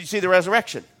 Did you see the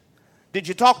resurrection? Did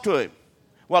you talk to him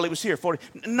while he was here?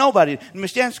 Nobody.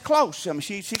 Miss Jan's close. I mean,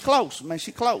 she's close. Man,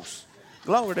 she's close.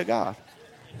 Glory to God.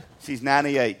 She's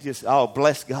 98. Just, oh,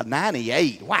 bless God.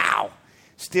 98. Wow.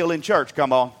 Still in church.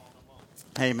 Come on.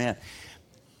 Amen.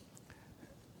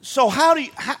 So how do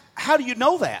you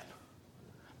know that?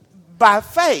 By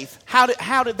faith. How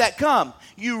did that come?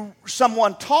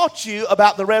 Someone taught you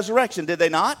about the resurrection, did they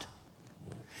not?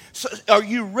 So, or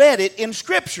you read it in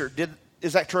Scripture.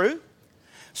 Is that true?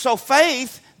 So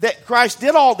faith that Christ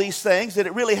did all these things, that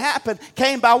it really happened,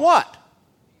 came by what?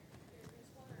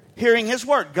 Hearing His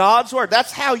Word, God's Word.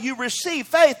 That's how you receive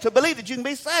faith, to believe that you can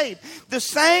be saved. The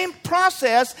same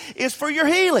process is for your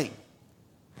healing.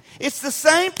 It's the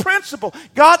same principle.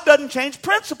 God doesn't change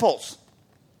principles.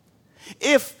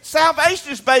 If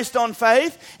salvation is based on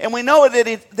faith, and we know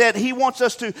that He wants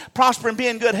us to prosper and be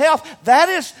in good health, that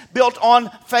is built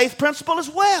on faith principle as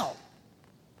well.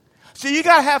 So you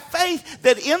got to have faith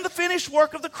that in the finished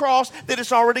work of the cross, that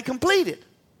it's already completed.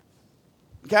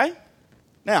 Okay?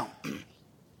 Now,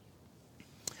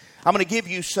 I'm going to give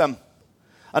you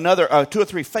another 2 or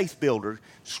 3 faith builder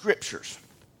scriptures.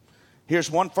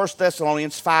 Here's one, 1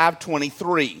 Thessalonians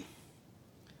 5:23.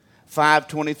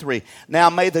 5:23. Now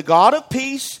may the God of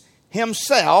peace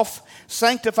Himself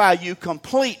sanctify you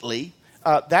completely.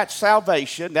 That's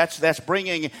salvation. That's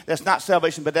not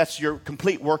salvation, but that's your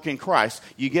complete work in Christ.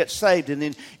 You get saved, and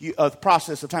then the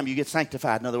process of time, you get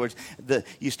sanctified. In other words,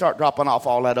 you start dropping off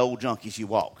all that old junk as you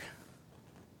walk.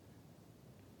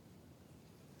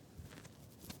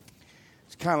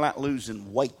 It's kind of like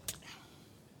losing weight.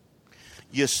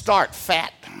 You start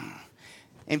fat,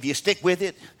 and if you stick with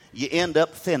it, you end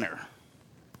up thinner.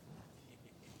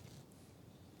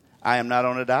 I am not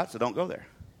on a diet, so don't go there.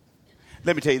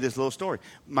 Let me tell you this little story.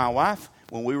 My wife,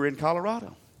 when we were in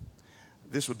Colorado,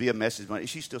 this would be a message. Is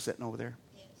she still sitting over there?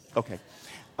 Yes. Okay.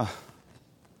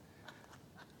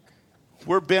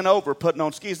 We're bent over putting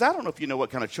on skis. I don't know if you know what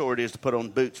kind of chore it is to put on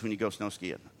boots when you go snow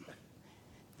skiing.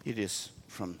 It is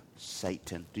from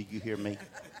Satan. Do you hear me?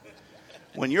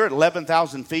 When you're at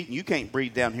 11,000 feet and you can't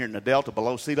breathe down here in the Delta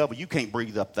below sea level, you can't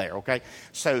breathe up there, okay?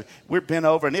 So we're bent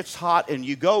over and it's hot, and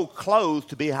you go clothed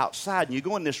to be outside, and you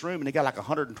go in this room and they got like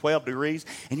 112 degrees,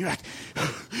 and you're like,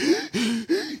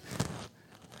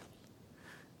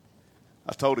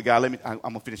 I told a guy, I'm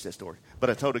going to finish that story, but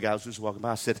I told a guy I was just walking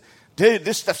by, I said, dude,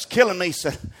 this stuff's killing me. He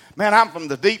said, man, I'm from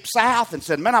the deep south, and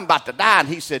said, man, I'm about to die. And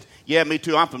he said, yeah, me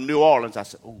too, I'm from New Orleans. I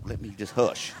said, oh, let me just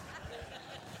hush.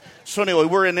 So anyway,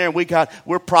 we're in there, and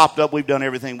we're propped up. We've done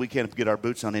everything we can to get our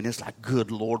boots on. And it's like,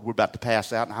 good Lord, we're about to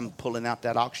pass out. And I'm pulling out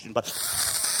that oxygen. But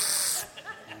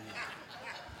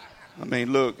I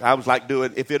mean, look, I was like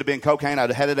if it had been cocaine, I'd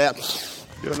have had it out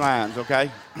doing lines,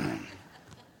 okay?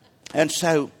 And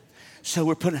so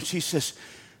we're she says,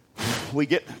 we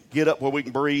get up where we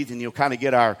can breathe, and you'll kind of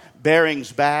get our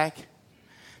bearings back.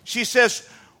 She says,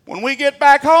 when we get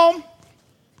back home,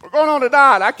 we're going on a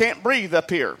diet. I can't breathe up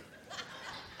here.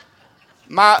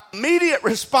 My immediate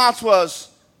response was,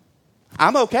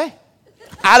 I'm okay.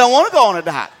 I don't want to go on a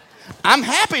diet. I'm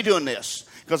happy doing this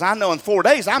because I know in 4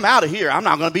 days I'm out of here. I'm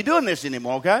not going to be doing this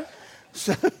anymore, okay?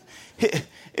 So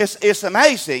it's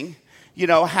amazing, you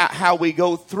know, how we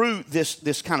go through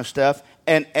this kind of stuff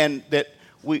and that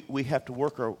we have to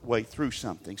work our way through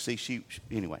something. See,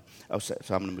 anyway. So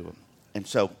I'm going to move on. And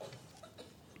so,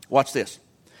 watch this.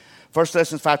 1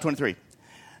 Thessalonians 5:23.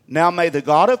 Now may the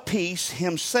God of peace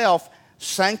Himself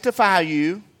sanctify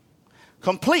you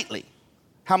completely.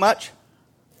 How much?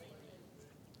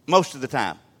 Most of the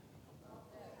time.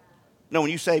 No, when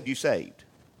you saved, you saved.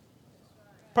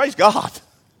 Praise God.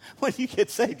 When you get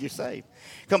saved, you're saved.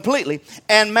 Completely.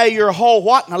 And may your whole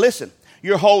what? Now listen.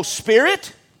 Your whole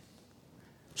spirit,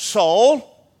 soul,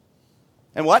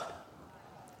 and what?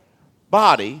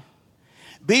 Body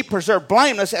be preserved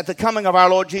blameless at the coming of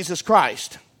our Lord Jesus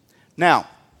Christ. Now,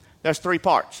 there's 3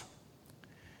 parts.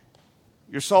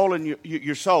 Your soul and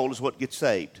your soul is what gets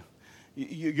saved.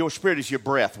 Your spirit is your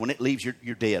breath. When it leaves,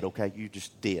 you're dead, okay? You're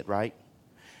just dead, right?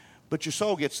 But your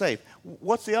soul gets saved.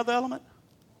 What's the other element?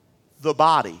 The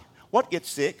body. What gets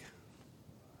sick?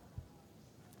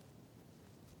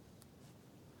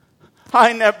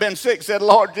 I ain't never been sick, said,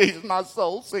 Lord Jesus, my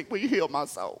soul's sick. Will you heal my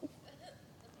soul?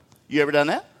 You ever done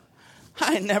that?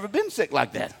 I ain't never been sick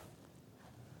like that.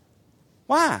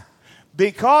 Why?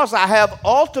 Because I have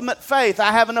ultimate faith.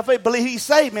 I have enough faith. Believe He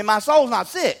saved me. My soul's not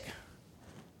sick.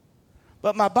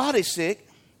 But my body's sick.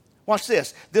 Watch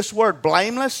this. This word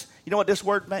blameless. You know what this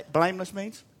word blameless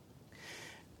means?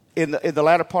 In the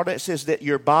latter part of it, it says that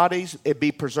your bodies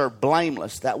be preserved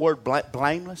blameless. That word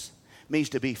blameless means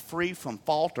to be free from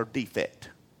fault or defect.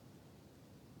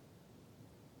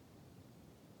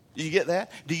 Do you get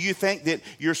that? Do you think that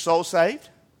your soul's saved?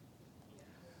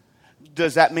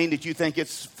 Does that mean that you think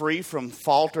it's free from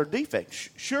fault or defect?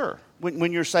 Sure.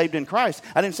 When you're saved in Christ.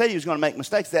 I didn't say you was going to make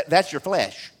mistakes. That's your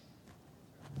flesh.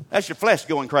 That's your flesh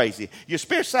going crazy. Your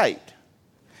spirit's saved.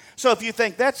 So if you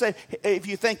think if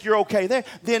you think you're okay there,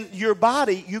 then your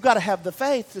body, you got to have the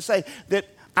faith to say that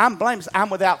I'm blameless. I'm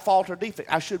without fault or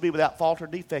defect. I should be without fault or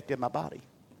defect in my body.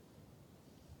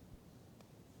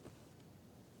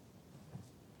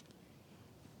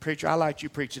 Preacher, I like you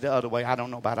preach it the other way. I don't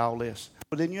know about all this.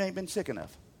 Well, then you ain't been sick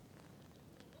enough.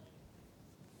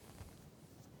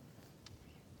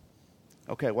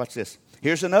 Okay, watch this.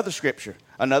 Here's another scripture,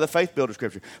 another faith builder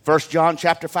scripture. 1 John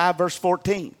chapter 5, verse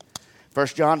 14. 1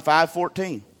 John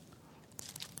 5:14.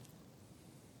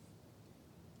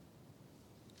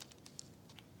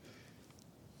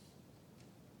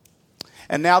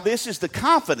 And now this is the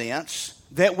confidence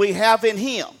that we have in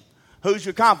Him. Who's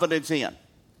your confidence in?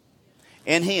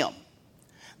 In Him.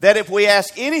 That if we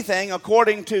ask anything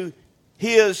according to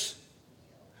His,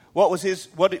 what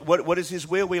is His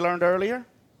will we learned earlier?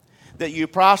 That you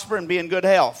prosper and be in good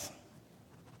health.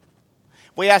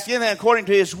 We ask anything according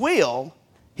to His will,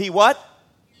 He what?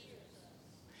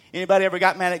 Anybody ever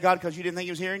got mad at God because you didn't think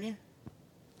He was hearing you?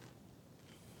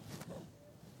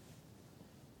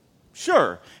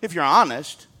 Sure, if you're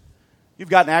honest, you've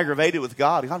gotten aggravated with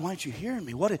God. God, why aren't you hearing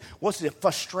me? What's the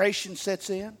frustration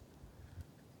sets in?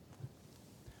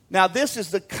 Now, this is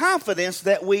the confidence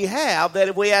that we have that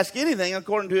if we ask anything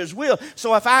according to His will.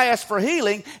 So if I ask for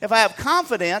healing, if I have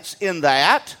confidence in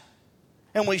that,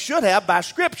 and we should have by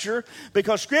Scripture,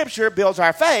 because Scripture builds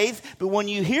our faith. But when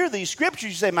you hear these Scriptures,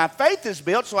 you say, my faith is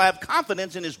built, so I have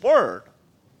confidence in His Word.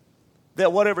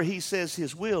 That whatever He says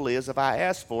His will is, if I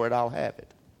ask for it, I'll have it.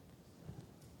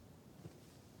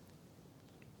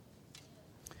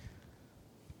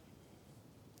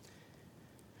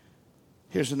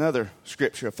 Here's another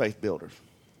scripture of faith builders.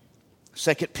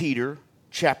 2 Peter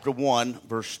chapter 1,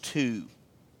 verse 2.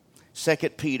 2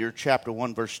 Peter chapter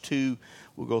 1, verse 2.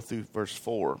 We'll go through verse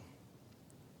 4.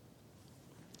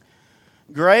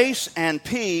 Grace and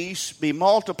peace be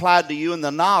multiplied to you in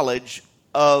the knowledge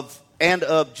of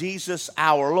Jesus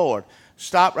our Lord.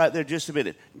 Stop right there just a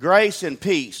minute. Grace and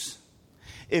peace.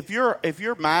 If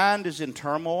your mind is in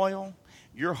turmoil,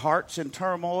 your heart's in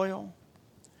turmoil,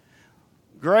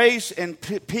 grace and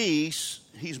peace,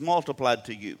 He's multiplied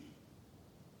to you.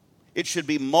 It should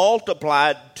be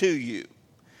multiplied to you.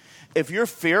 If you're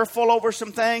fearful over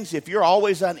some things, if you're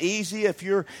always uneasy, if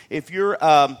you're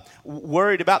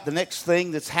worried about the next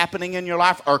thing that's happening in your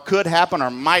life, or could happen,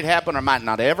 or might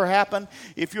not ever happen,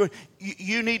 if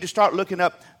you need to start looking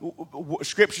up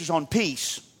scriptures on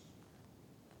peace,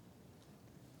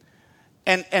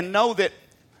 and know that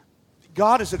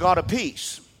God is a God of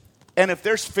peace. And if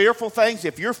there's fearful things,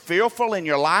 if you're fearful in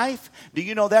your life, do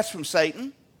you know that's from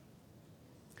Satan?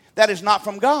 That is not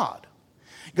from God.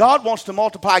 God wants to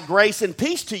multiply grace and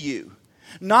peace to you,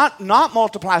 not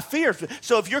multiply fear.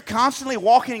 So if you're constantly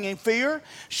walking in fear,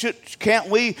 can't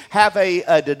we have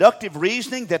a deductive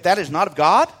reasoning that is not of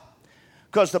God?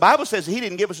 Because the Bible says He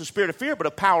didn't give us a spirit of fear, but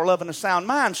of power, love, and a sound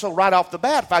mind. So right off the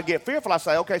bat, if I get fearful, I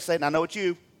say, okay, Satan, I know it's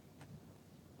you.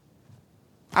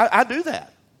 I do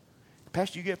that.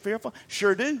 Pastor, you get fearful?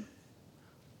 Sure do.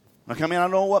 I come in, I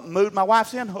don't know what mood my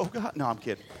wife's in. Oh, God. No, I'm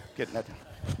kidding.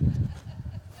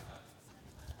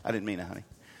 I didn't mean that, honey.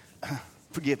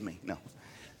 Forgive me. No.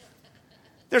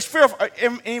 There's fearful.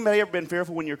 Anybody ever been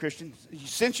fearful when you're a Christian?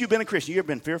 Since you've been a Christian, you ever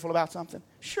been fearful about something?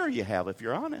 Sure you have, if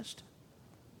you're honest.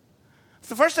 It's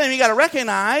the first thing you got to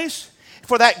recognize,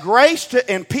 for that grace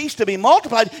and peace to be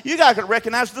multiplied, you got to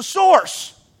recognize the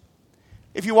source.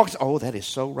 If you walk, oh, that is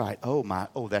so right.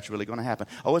 Oh, that's really going to happen.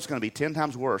 Oh, it's going to be 10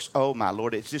 times worse. Oh, my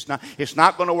Lord, it's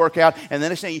not going to work out. And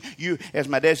then it's saying, you, as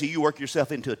my dad said, you work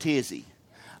yourself into a tizzy.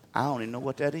 I don't even know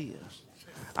what that is.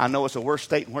 I know it's a worse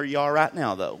state than where you are right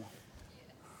now, though.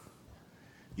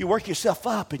 You work yourself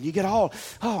up and you get all,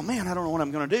 oh man, I don't know what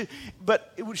I'm going to do.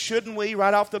 But shouldn't we,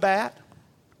 right off the bat,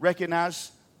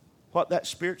 recognize what that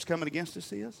spirit's coming against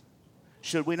us is?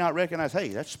 Should we not recognize, hey,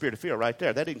 that's spirit of fear right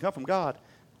there. That didn't come from God.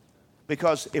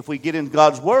 Because if we get in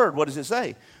God's word, what does it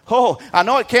say? Oh, I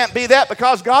know it can't be that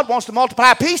because God wants to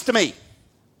multiply peace to me.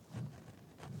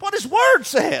 What his word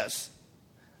says.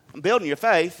 I'm building your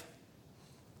faith.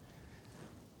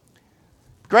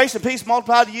 Grace and peace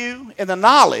multiplied to you in the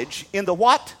knowledge. In the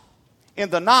what? In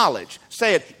the knowledge.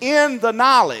 Say it. In the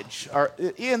knowledge. Or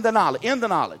in the knowledge. In the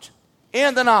knowledge.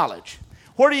 In the knowledge.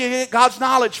 Where do you get God's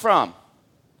knowledge from?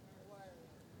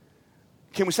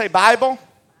 Can we say Bible?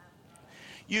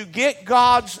 You get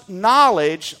God's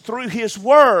knowledge through his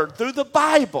word, through the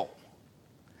Bible.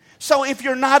 So if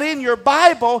you're not in your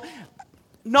Bible,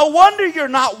 no wonder you're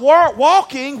not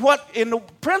walking what in the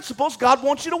principles God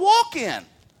wants you to walk in.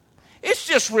 It's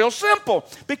just real simple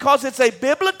because it's a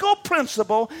biblical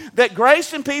principle that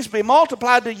grace and peace be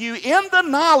multiplied to you in the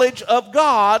knowledge of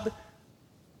God.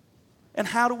 And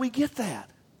how do we get that?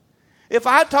 If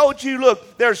I told you,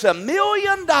 look, there's $1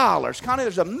 million, Connie,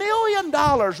 there's $1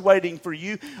 million waiting for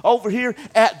you over here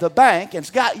at the bank and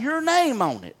it's got your name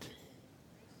on it.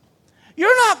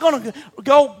 You're not going to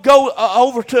go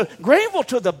over to Greenville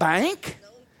to the bank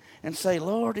and say,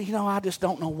 Lord, I just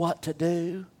don't know what to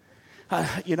do.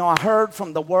 I heard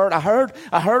from the word. I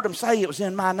heard them say it was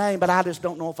in my name, but I just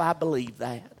don't know if I believe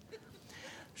that.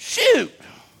 Shoot.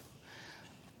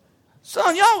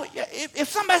 Son, y'all, if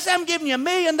somebody says I'm giving you $1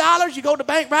 million, you go to the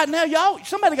bank right now, y'all,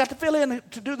 somebody got to fill in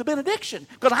to do the benediction.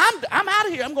 Because I'm out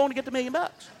of here. I'm going to get the $1 million.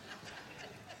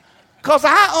 Because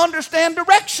I understand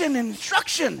direction and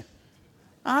instruction.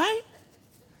 All right?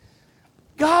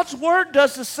 God's word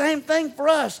does the same thing for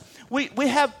us. We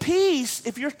have peace.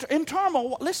 If you're in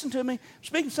turmoil, listen to me.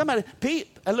 Speaking to somebody,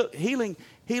 look, healing,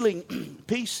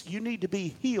 peace, you need to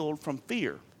be healed from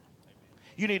fear.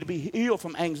 You need to be healed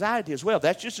from anxiety as well.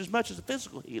 That's just as much as the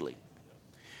physical healing.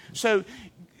 So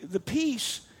the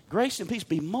peace, grace and peace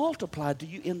be multiplied to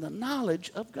you in the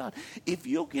knowledge of God. If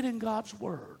you'll get in God's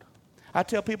word. I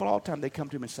tell people all the time, they come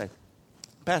to me and say,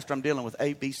 Pastor, I'm dealing with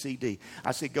A, B, C, D.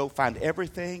 I say, go find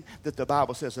everything that the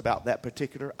Bible says about that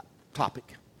particular topic.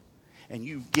 And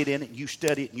you get in it, and you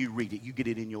study it, and you read it. You get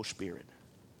it in your spirit.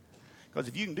 Because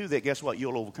if you can do that, guess what?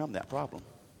 You'll overcome that problem.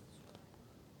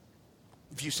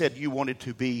 If you said you wanted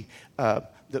to be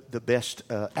the best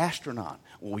astronaut,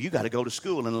 well, you got to go to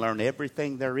school and learn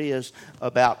everything there is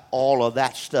about all of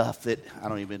that stuff that I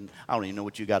don't even know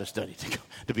what you got to study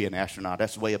to be an astronaut.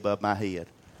 That's way above my head.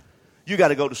 You got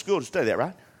to go to school to study that,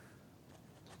 right?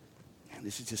 Man,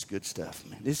 this is just good stuff,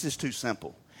 man. This is too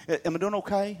simple. Am I doing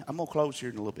okay? I'm going to close here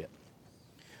in a little bit.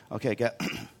 Okay, got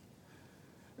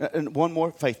and one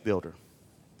more, faith builder.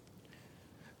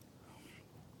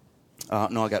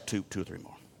 No, I got two or three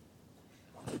more.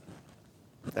 Did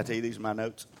I tell you these are my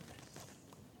notes?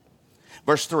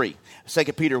 Verse 3. 2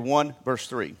 Peter 1, verse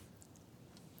 3.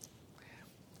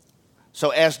 So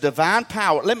as divine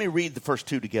power, let me read the first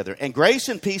two together. And grace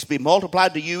and peace be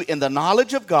multiplied to you in the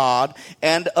knowledge of God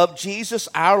and of Jesus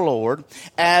our Lord,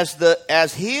 as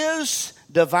his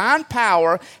divine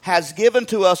power has given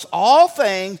to us all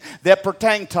things that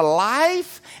pertain to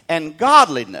life and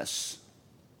godliness.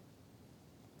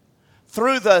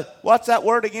 Through the, what's that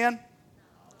word again?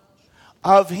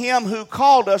 Of him who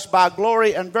called us by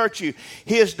glory and virtue.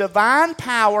 His divine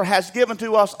power has given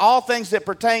to us all things that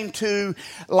pertain to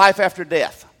life after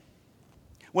death.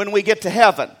 When we get to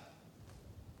heaven.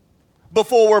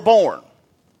 Before we're born.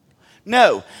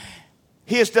 No.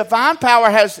 His divine power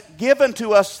has given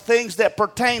to us things that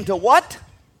pertain to what?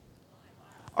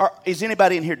 Or is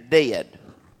anybody in here dead?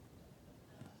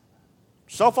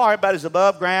 So far, everybody's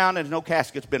above ground and no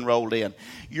casket's been rolled in.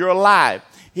 You're alive.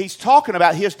 He's talking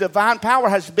about his divine power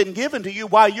has been given to you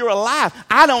while you're alive.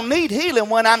 I don't need healing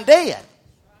when I'm dead.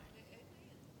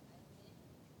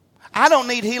 I don't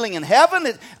need healing in heaven.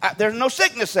 There's no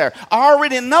sickness there. I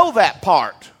already know that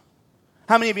part.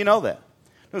 How many of you know that?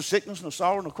 No sickness, no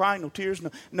sorrow, no crying, no tears,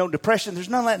 no depression. There's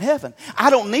none of that in heaven. I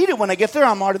don't need it when I get there.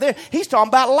 I'm already there. He's talking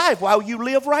about life while you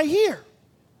live right here.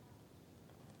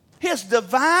 His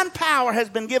divine power has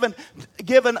been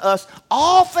given us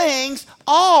all things.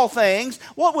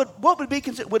 What would be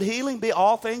considered? Would healing be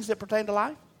all things that pertain to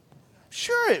life?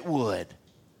 Sure it would.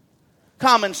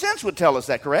 Common sense would tell us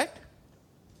that, correct?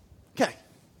 Okay.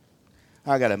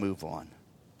 I got to move on.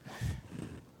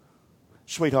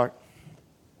 Sweetheart,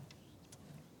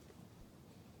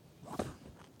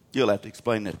 you'll have to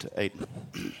explain that to Aiden.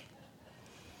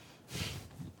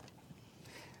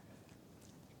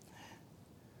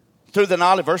 Through the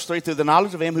knowledge, verse 3, through the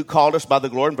knowledge of him who called us by the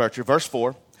glory and virtue. Verse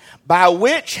 4, by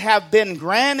which have been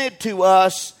granted to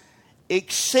us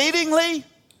exceedingly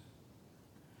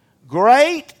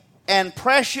great and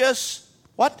precious,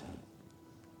 what?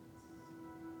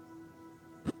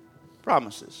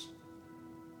 Promises.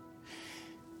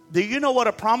 Do you know what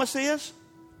a promise is?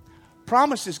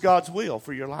 Promise is God's will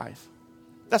for your life.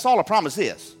 That's all a promise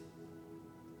is.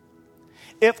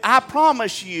 If I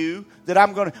promise you that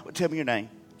I'm going to, tell me your name.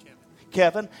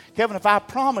 Kevin, if I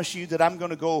promise you that I'm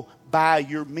going to go buy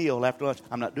your meal after lunch,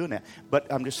 I'm not doing that, but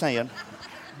I'm just saying,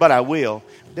 but I will.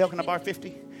 Dale, can I borrow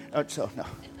 50? No.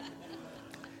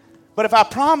 But if I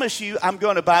promise you I'm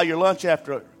going to buy your lunch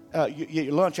after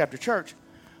church,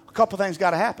 a couple things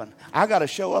got to happen. I got to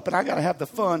show up and I got to have the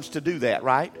funds to do that,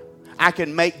 right? I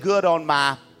can make good on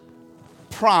my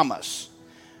promise.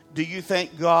 Do you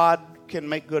think God can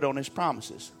make good on his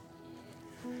promises?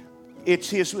 It's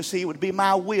his, see, it would be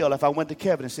my will if I went to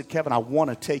Kevin and said, Kevin, I want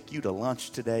to take you to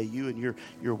lunch today, you and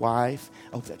your wife.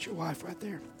 Oh, that's your wife right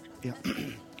there. Yeah.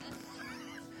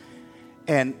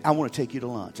 And I want to take you to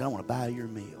lunch. And I want to buy your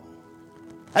meal.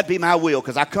 That'd be my will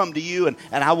because I come to you and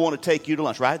I want to take you to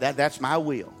lunch, right? That's my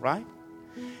will, right?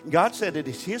 God said it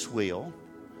is his will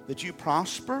that you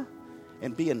prosper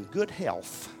and be in good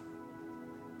health.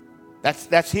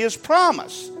 That's his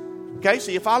promise. Okay,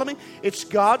 so you follow me? It's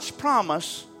God's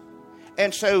promise.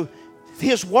 And so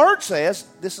his word says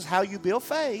this is how you build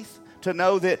faith, to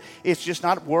know that it's just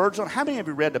not words on. How many of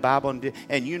you read the Bible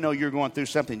and you know you're going through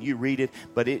something, you read it,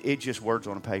 but it's just words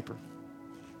on a paper?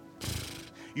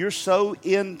 You're so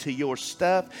into your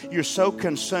stuff. You're so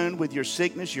consumed with your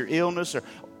sickness, your illness,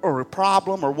 or a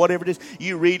problem or whatever it is.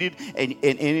 You read it and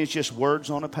it's just words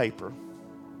on a paper.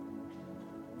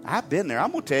 I've been there.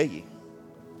 I'm going to tell you.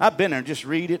 I've been there and just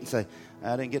read it and say,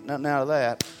 I didn't get nothing out of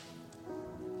that.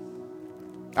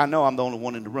 I know I'm the only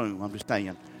one in the room. I'm just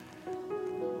saying.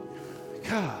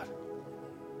 God.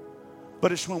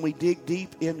 But it's when we dig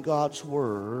deep in God's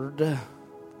Word,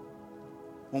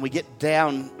 when we get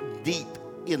down deep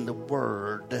in the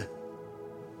Word,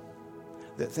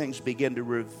 that things begin to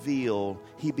reveal.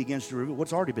 He begins to reveal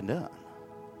what's already been done.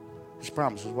 His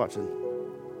promises, what's in.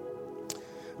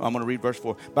 I'm going to read verse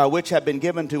 4. By which have been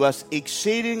given to us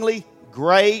exceedingly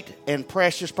great and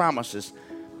precious promises.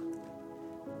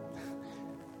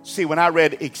 See, when I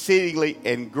read exceedingly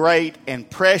and great and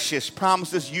precious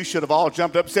promises, you should have all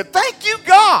jumped up and said, thank you,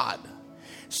 God.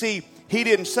 See, he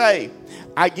didn't say,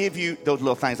 I give you those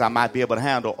little things I might be able to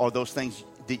handle, or those things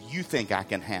that you think I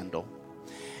can handle.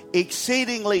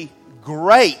 Exceedingly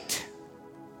great.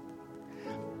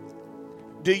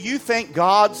 Do you think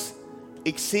God's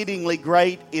exceedingly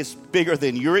great is bigger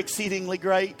than your exceedingly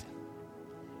great?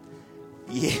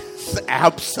 Yes,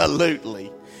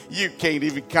 absolutely. You can't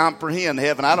even comprehend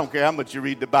heaven. I don't care how much you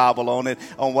read the Bible on it,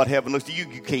 on what heaven looks like. You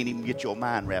can't even get your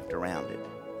mind wrapped around it.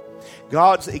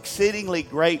 God's exceedingly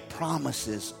great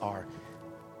promises are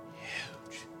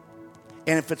huge.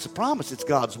 And if it's a promise, it's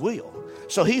God's will.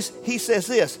 So he says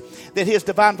this, that his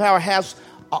divine power has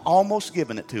almost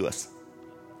given it to us.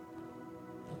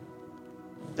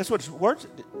 That's what his words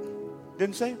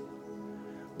didn't say.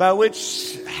 By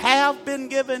which have been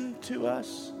given to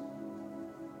us.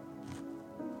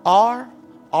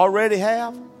 Already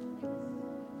have.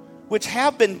 Which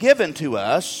have been given to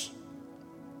us.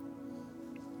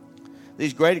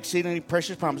 These great, exceedingly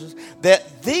precious promises.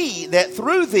 That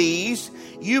through these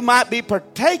you might be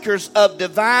partakers of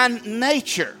divine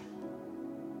nature.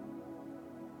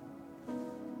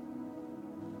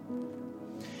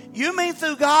 You mean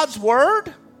through God's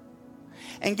word?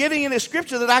 And getting in the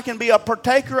scripture that I can be a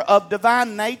partaker of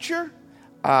divine nature?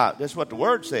 That's what the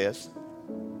word says.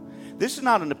 This is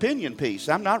not an opinion piece.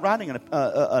 I'm not writing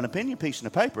an opinion piece in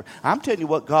the paper. I'm telling you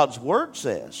what God's word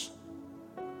says.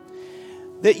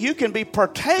 That you can be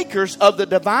partakers of the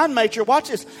divine nature. Watch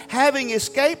this. Having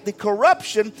escaped the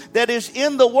corruption that is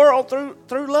in the world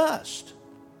through lust.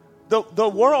 The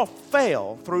world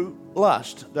fell through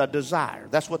lust, the desire.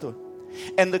 That's what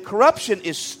and the corruption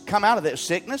is come out of that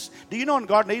sickness. Do you know in the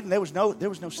Garden of Eden there was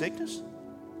no sickness?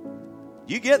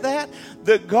 You get that?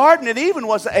 The Garden of Eden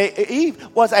was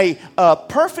a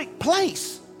perfect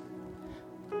place.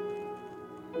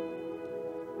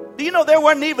 Do you know there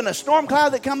wasn't even a storm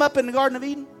cloud that come up in the Garden of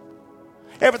Eden?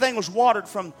 Everything was watered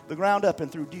from the ground up and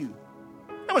through dew.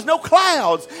 There was no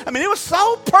clouds. I mean, it was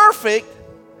so perfect.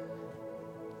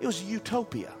 It was a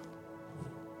utopia.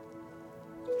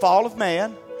 Fall of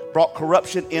man brought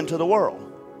corruption into the world.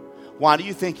 Why do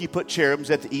you think he put cherubims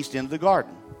at the east end of the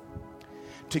garden?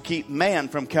 To keep man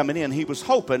from coming in. He was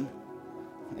hoping,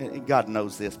 and God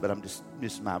knows this, but this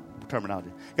is my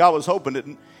terminology. God was hoping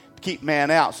to keep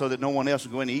man out so that no one else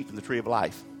would go in and eat from the tree of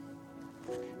life.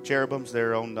 cherubims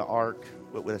there on the ark.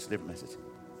 Well, that's a different message.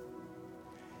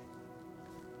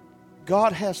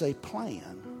 God has a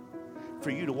plan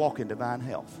for you to walk in divine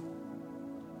health.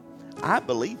 I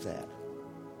believe that.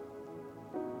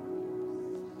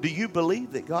 Do you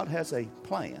believe that God has a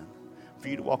plan for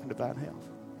you to walk in divine health?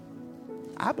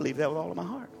 I believe that with all of my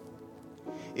heart.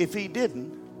 If he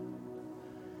didn't,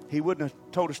 he wouldn't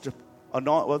have told us to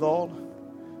anoint with oil,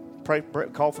 pray,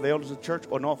 call for the elders of the church,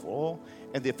 anoint with oil,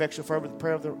 and the effectual fervent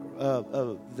prayer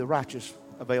of the righteous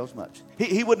avails much.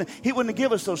 He wouldn't have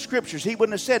given us those scriptures. He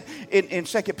wouldn't have said in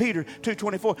 2 Peter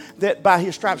 2:24 that by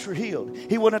his stripes we're healed.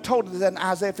 He wouldn't have told us that in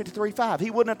Isaiah 53:5. He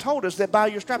wouldn't have told us that by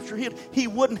your stripes you're healed. He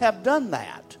wouldn't have done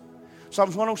that.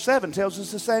 Psalms 107 tells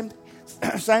us the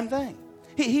same thing.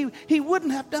 He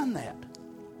wouldn't have done that.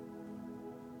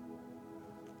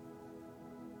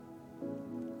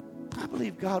 I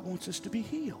believe God wants us to be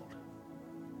healed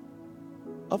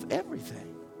of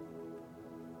everything.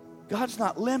 God's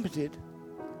not limited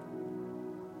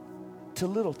to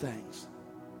little things.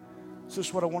 So this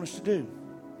is what I want us to do.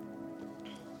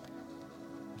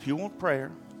 If you want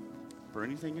prayer for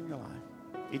anything in your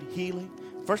life, any healing,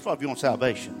 first of all, if you want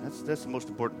salvation, that's the most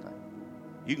important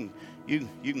thing.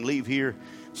 You can leave here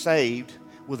saved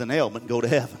with an ailment and go to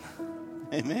heaven.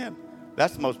 Amen.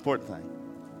 That's the most important thing.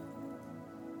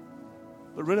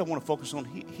 But really, I want to focus on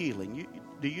healing.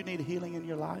 Do you need a healing in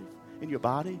your life, in your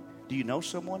body? Do you know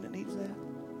someone that needs that?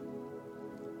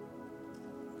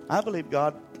 I believe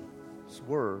God's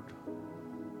word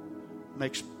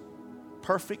makes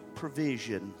perfect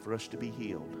provision for us to be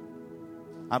healed.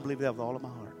 I believe that with all of my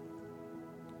heart.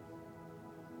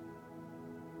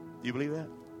 Do you believe that?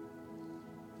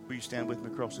 Will you stand with me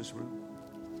across this room?